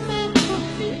come and put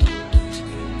me out.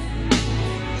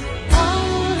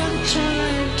 All I'm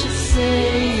trying to say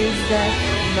is that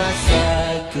my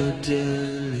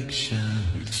psychedelic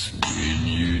shouts when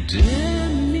you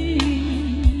damn me,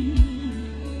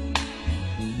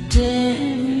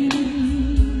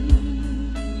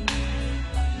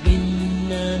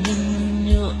 when I'm in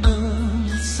your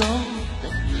arms, it's all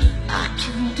that I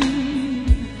can do.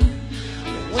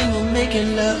 When we're making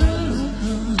love,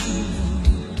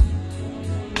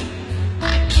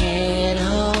 I can't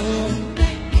hold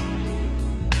back.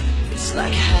 It's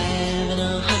like having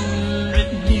 100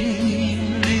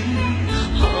 million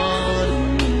heart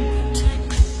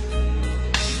attacks.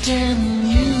 Damn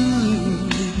you.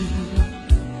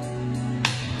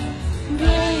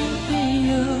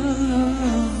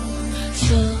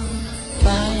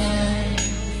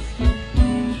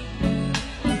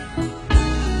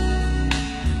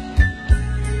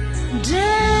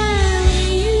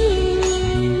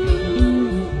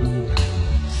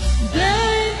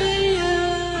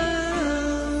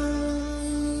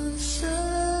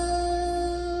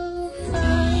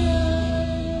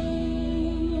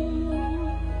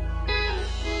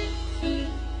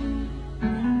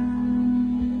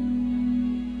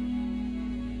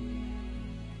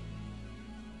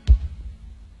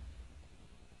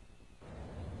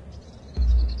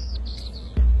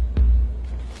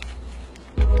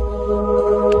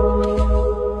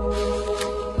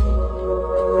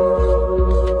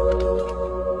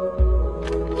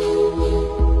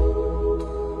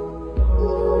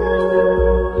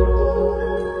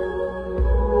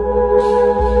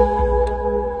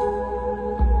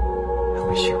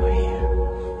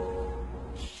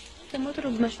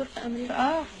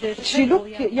 She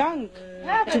looked young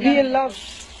to be in love.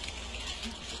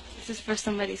 This is for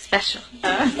somebody special.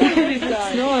 That's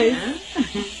nice.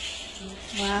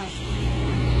 Wow.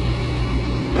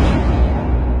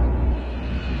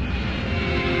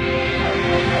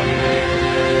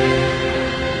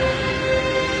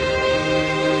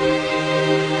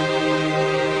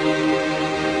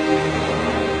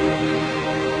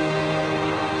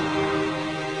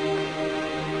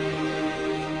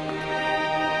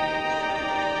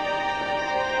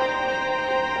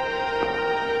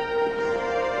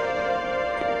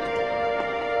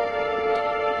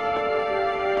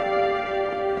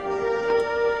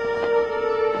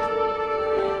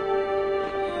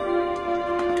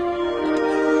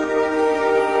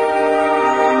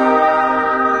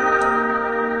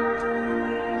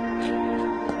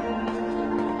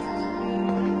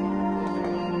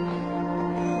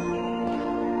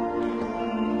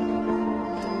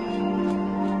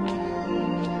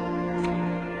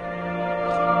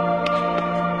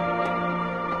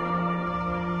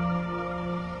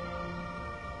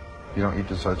 You don't eat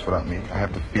desserts without me. I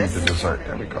have to feed the dessert.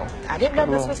 There we go. I didn't know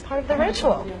this was part of the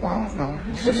ritual. Well, no.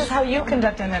 This is how you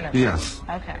conduct an interview? Yes.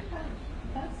 Okay.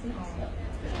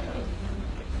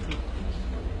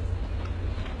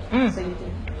 Really?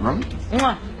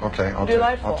 Mwah. Okay,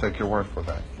 Delightful. I'll take your word for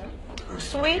that.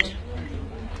 Sweet,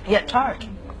 yet tart.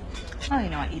 Oh, you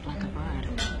know, I eat like a bird.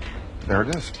 There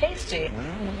it is. Tasty.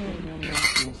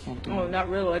 Oh, not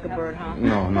really like a bird, huh?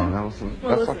 No,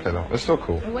 that's okay though. It's still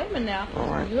cool. Wait a minute now. All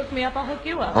right. You hook me up, I'll hook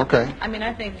you up. Okay. I mean,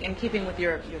 I think in keeping with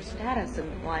your status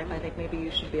in life, I think maybe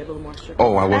you should be a little more strict.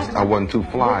 Oh, I wasn't too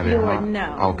fly with there, your, huh?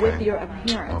 No, Okay. with your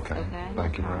appearance. Okay.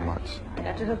 Thank you very much. I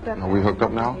got you hooked up. Are we hooked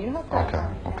up now? You hooked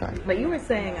up. Okay. But you were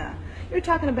saying, you were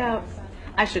talking about,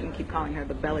 I shouldn't keep calling her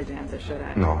the belly dancer, should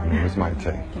I? No, her name is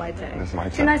Maite. Maite. It's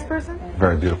Maite. She a nice person?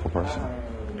 Very beautiful person.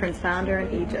 Prince found her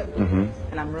in Egypt. Mm-hmm.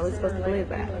 And I'm really supposed to believe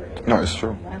that. No, it's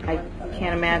true. I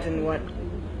can't imagine what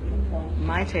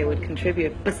Maite would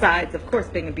contribute, besides, of course,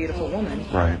 being a beautiful woman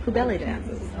Right. who belly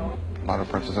dances. A lot of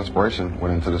Prince's inspiration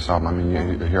went into this album. I mean,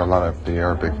 you hear a lot of the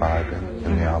Arabic vibe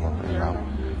in the album,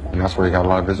 and that's where he got a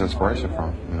lot of his inspiration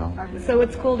from, So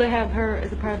it's cool to have her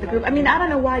as a part of the group. I mean, I don't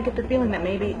know why I get the feeling that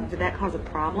maybe did that cause a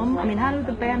problem? I mean, how do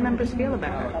the band members feel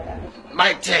about her?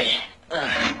 Maite,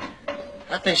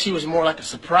 I think she was more like a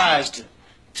surprise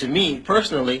to me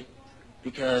personally,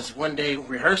 because one day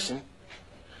rehearsing,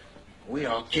 we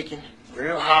all kicking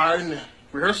real hard in the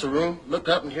rehearsal room, look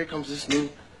up and here comes this new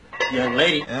young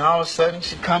lady. And all of a sudden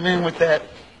she come in with that,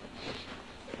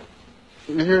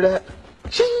 you hear that?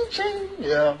 Ching, ching.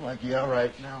 Yeah, I'm like, yeah, all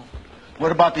right, now.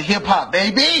 What about the hip hop,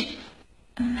 baby?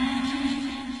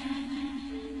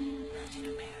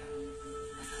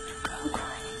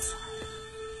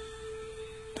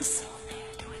 The sole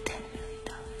heir to a $10 million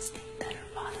estate that her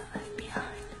father left behind.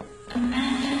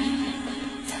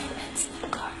 Imagine settlements in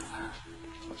Carver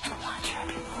and watch her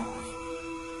be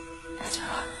moved as her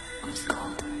heart grows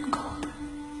colder and colder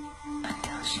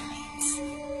until she meets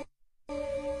you.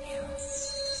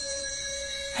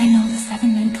 I know the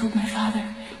 7 men killed my father,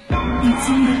 and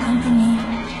soon they'll come for me.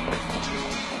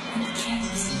 And the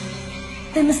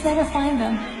kids, they must never find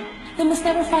them. They must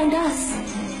never find us.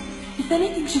 If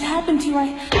anything should happen to you,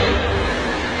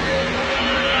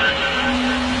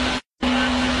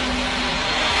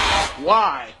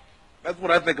 Why? That's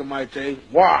what I think of Maite.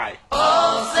 Why?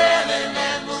 All 7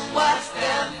 and we'll watch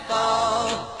them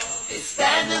fall. They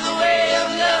stand in the way of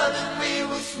love and we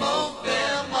will smoke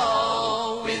them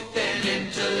all with an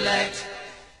intellect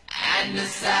and a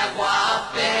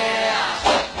savoir-faire.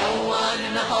 No one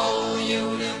in the whole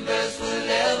universe will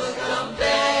ever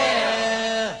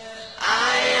compare.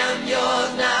 I am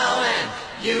yours now and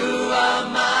you are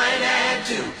mine, and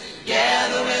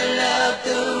together we'll love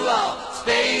through all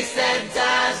space and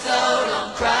time, so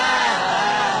don't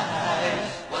cry.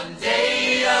 One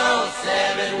day all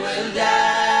 7 will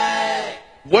die.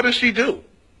 What does she do?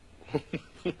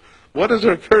 What is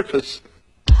her purpose?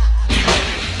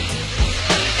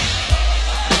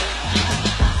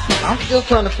 I'm still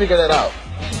trying to figure that out.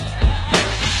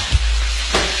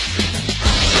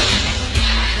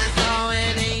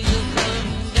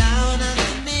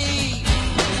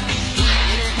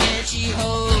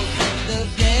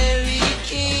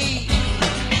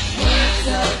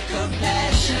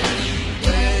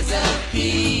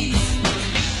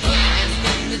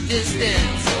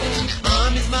 Distance,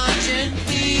 armies marching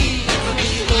free.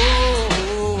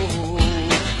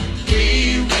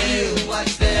 We will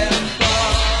watch them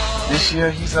fall. This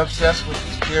year he's obsessed with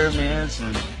the pyramids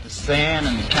and the sand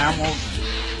and the camels.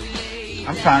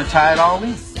 I'm trying to tie it all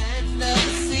in.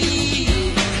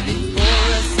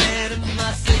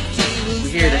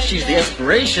 We hear that she's the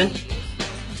inspiration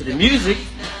to the music.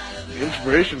 The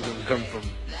inspiration can come from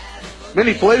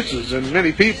many places and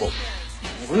many people.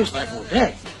 And we was like, well,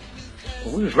 dang.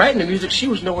 When we was writing the music, she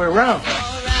was nowhere around.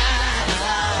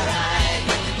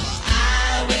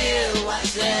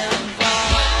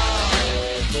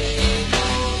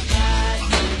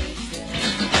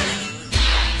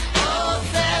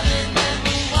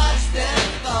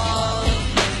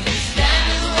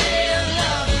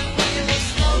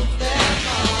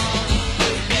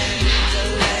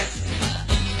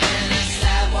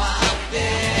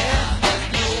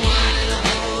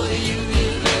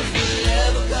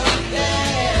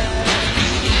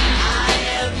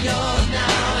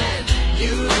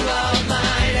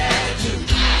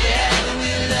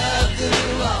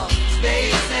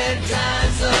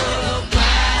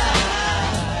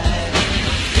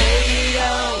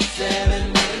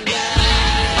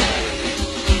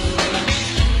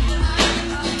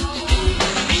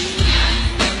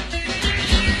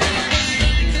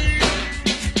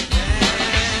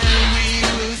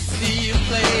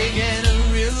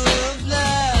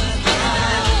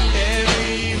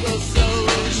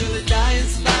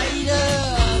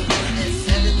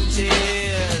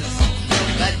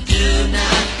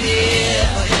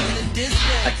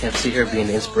 I can't see her being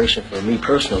the inspiration for me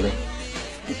personally,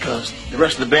 because the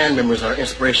rest of the band members are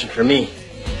inspiration for me.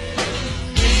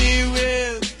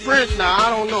 Prince, now,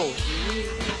 I don't know.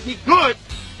 He good,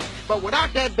 but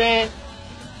without that band,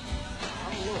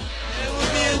 I don't know.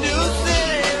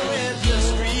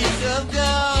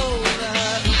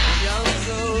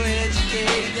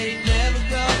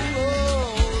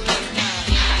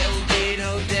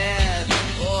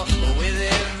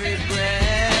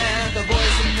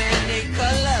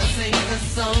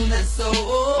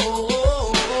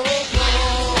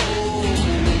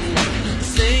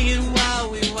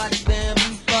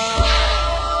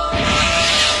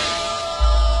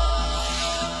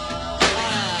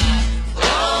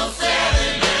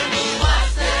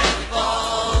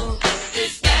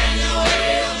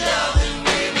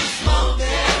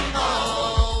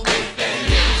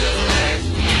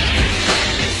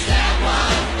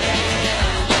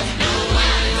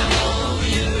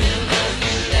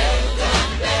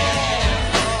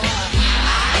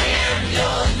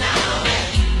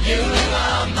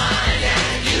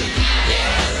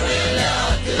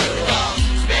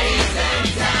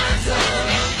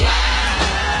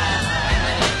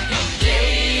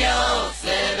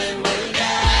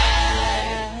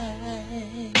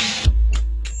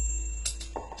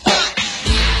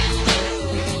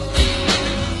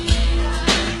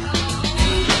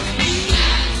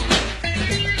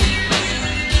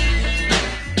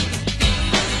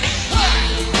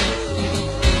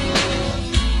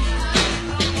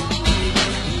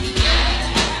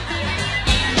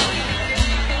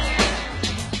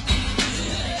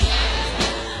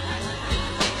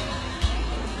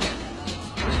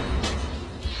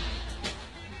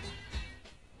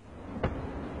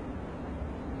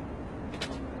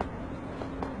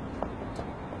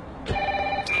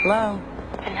 Hello?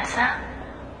 Vanessa?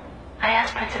 I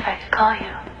asked Prince if I could call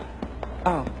you.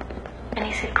 Oh. And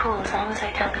he said cool as long as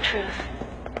I tell the truth.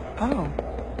 Oh.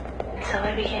 And so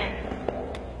I began.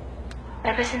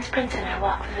 Ever since Prince and I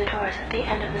walked through the doors at the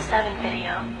end of the 7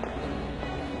 video,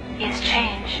 he has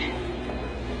changed.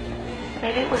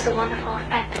 Maybe it was the wonderful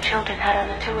effect the children had on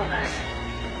the two of us.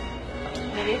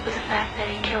 Maybe it was the fact that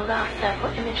he killed off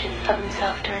several images of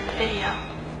himself during the video.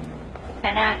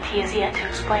 An act he has yet to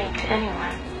explain to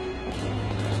anyone.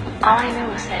 All I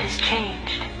know is that he's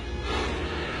changed.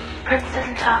 Prince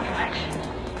doesn't talk much,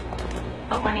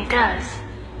 but when he does,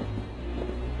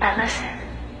 I listen.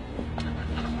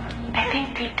 I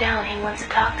think deep down he wants to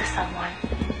talk to someone.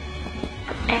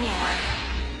 Anyone.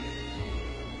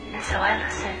 And so I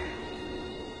listen.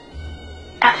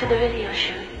 After the video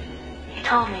shoot, he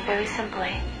told me very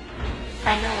simply,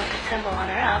 I know what the symbol on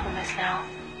our album is now.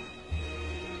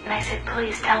 And I said,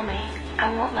 please tell me.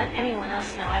 I won't let anyone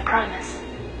else know, I promise.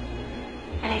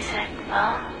 And he said,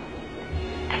 well,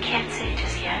 I can't say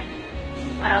just yet,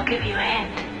 but I'll give you a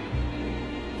hint.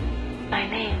 My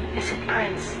name isn't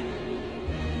Prince.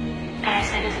 And I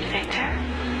said, is it Victor?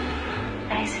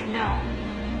 And he said, no,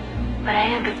 but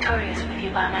I am victorious with you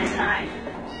by my side.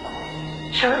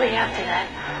 Shortly after that,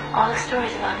 all the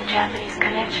stories about the Japanese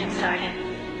connection started.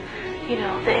 You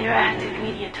know, the interactive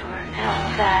media tour and all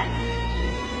of that.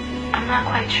 I'm not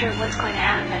quite sure what's going to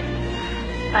happen,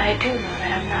 but I do know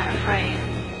that I'm not afraid.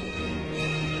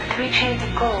 The 3 chains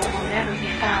of gold will never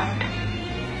be found.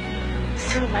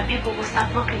 Soon my people will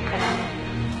stop looking for them,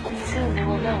 and soon they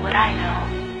will know what I know.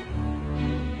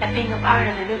 That being a part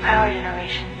of the new power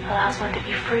generation allows one to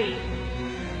be free,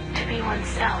 to be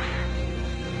oneself,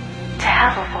 to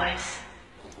have a voice.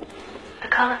 The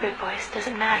color of your voice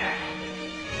doesn't matter.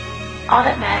 All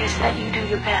that matters is that you do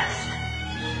your best.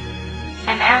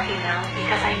 I'm happy now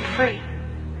because I am free.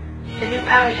 The new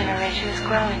power generation is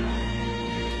growing.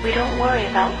 We don't worry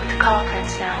about what to call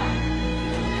Prince now.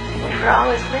 If we're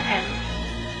always with him,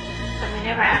 then we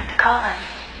never have to call him.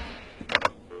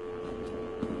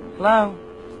 Hello?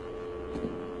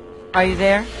 Are you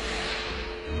there?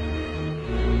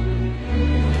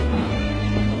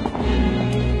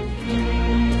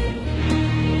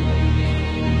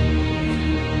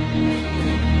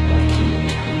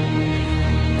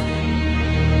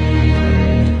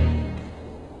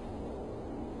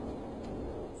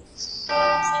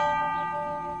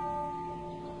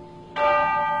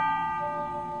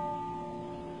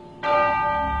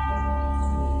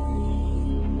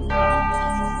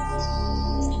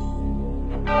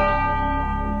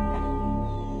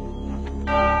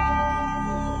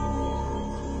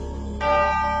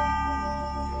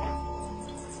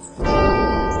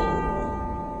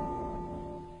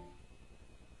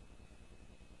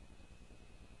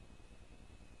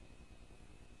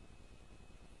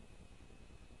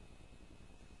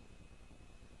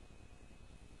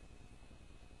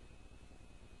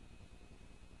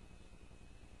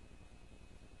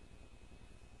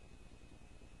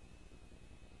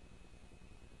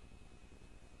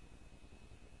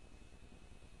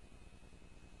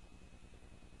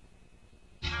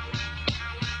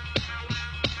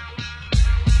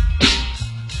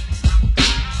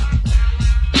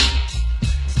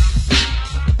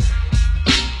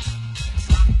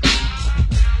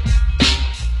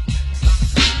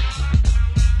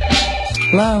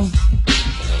 Hello?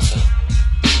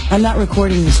 I'm not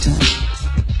recording this time.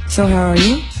 So how are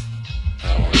you?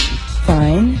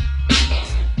 Fine.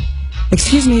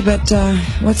 Excuse me, but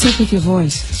what's up with your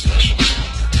voice?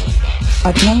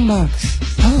 A tongue box.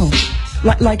 Oh.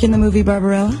 Like in the movie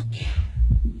Barbarella?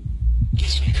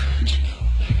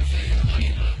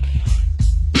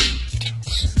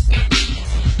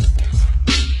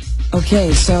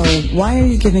 Okay, so why are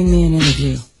you giving me an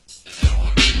interview?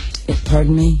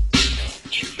 Pardon me?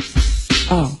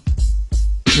 Oh.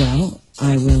 Well,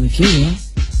 I will if you will.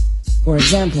 For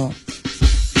example,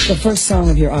 the first song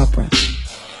of your opera.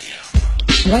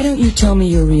 Why don't you tell me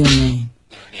your real name?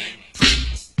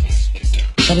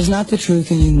 That is not the truth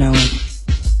and you know it.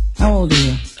 How old are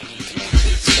you?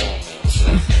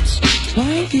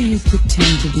 Why do you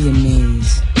pretend to be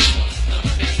amazed?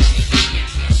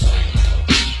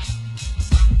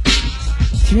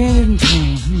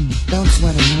 312. Don't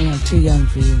sweat it, honey. I'm too young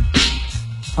for you.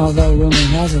 Although rumor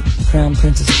has it, the Crown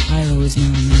Princess of Cairo is now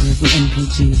a member of the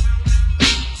NPG.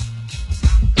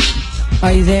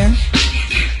 Are you there?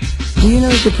 Do you know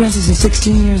that the princess is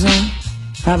 16 years old?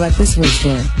 How about this weird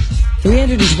story?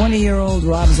 320-year-old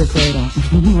robs a cradle.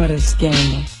 What a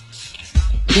scandal.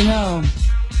 You know,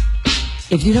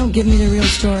 if you don't give me the real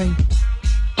story,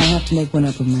 I'll have to make one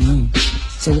up of my own.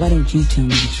 So why don't you tell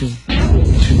me the truth?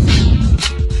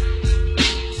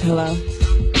 Hello?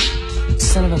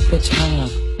 Son of a bitch, hung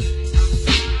up.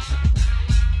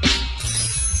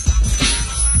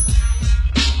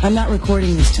 I'm not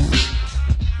recording this time.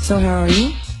 So how are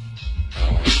you?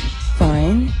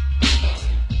 Fine.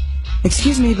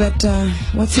 Excuse me, but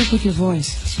what's up with your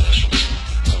voice?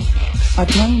 A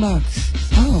tongue box.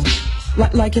 Oh.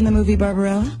 Like in the movie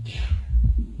Barbarella?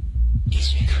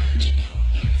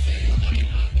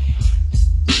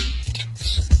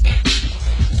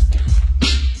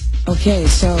 Okay,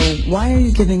 so why are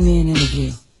you giving me an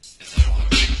interview?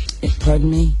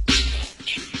 Pardon me?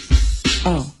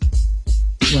 Oh.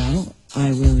 Well,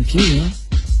 I will if you will.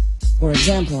 For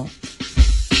example,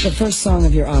 the first song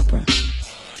of your opera.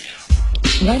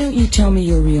 Why don't you tell me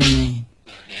your real name?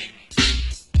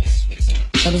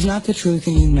 That is not the truth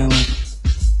and you know it.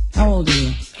 How old are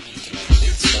you?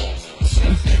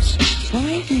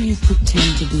 Why do you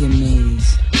pretend to be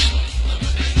amazed?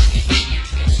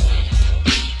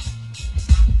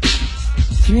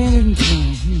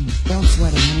 312. Don't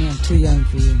sweat it, honey. I'm too young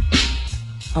for you.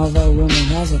 Although rumor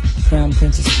has it, the Crown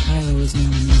Princess of Cairo is now a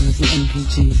member of the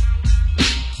NPG.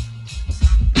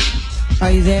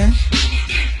 Are you there?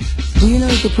 Do you know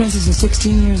that the princess is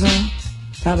 16 years old?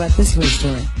 How about this weird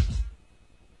story?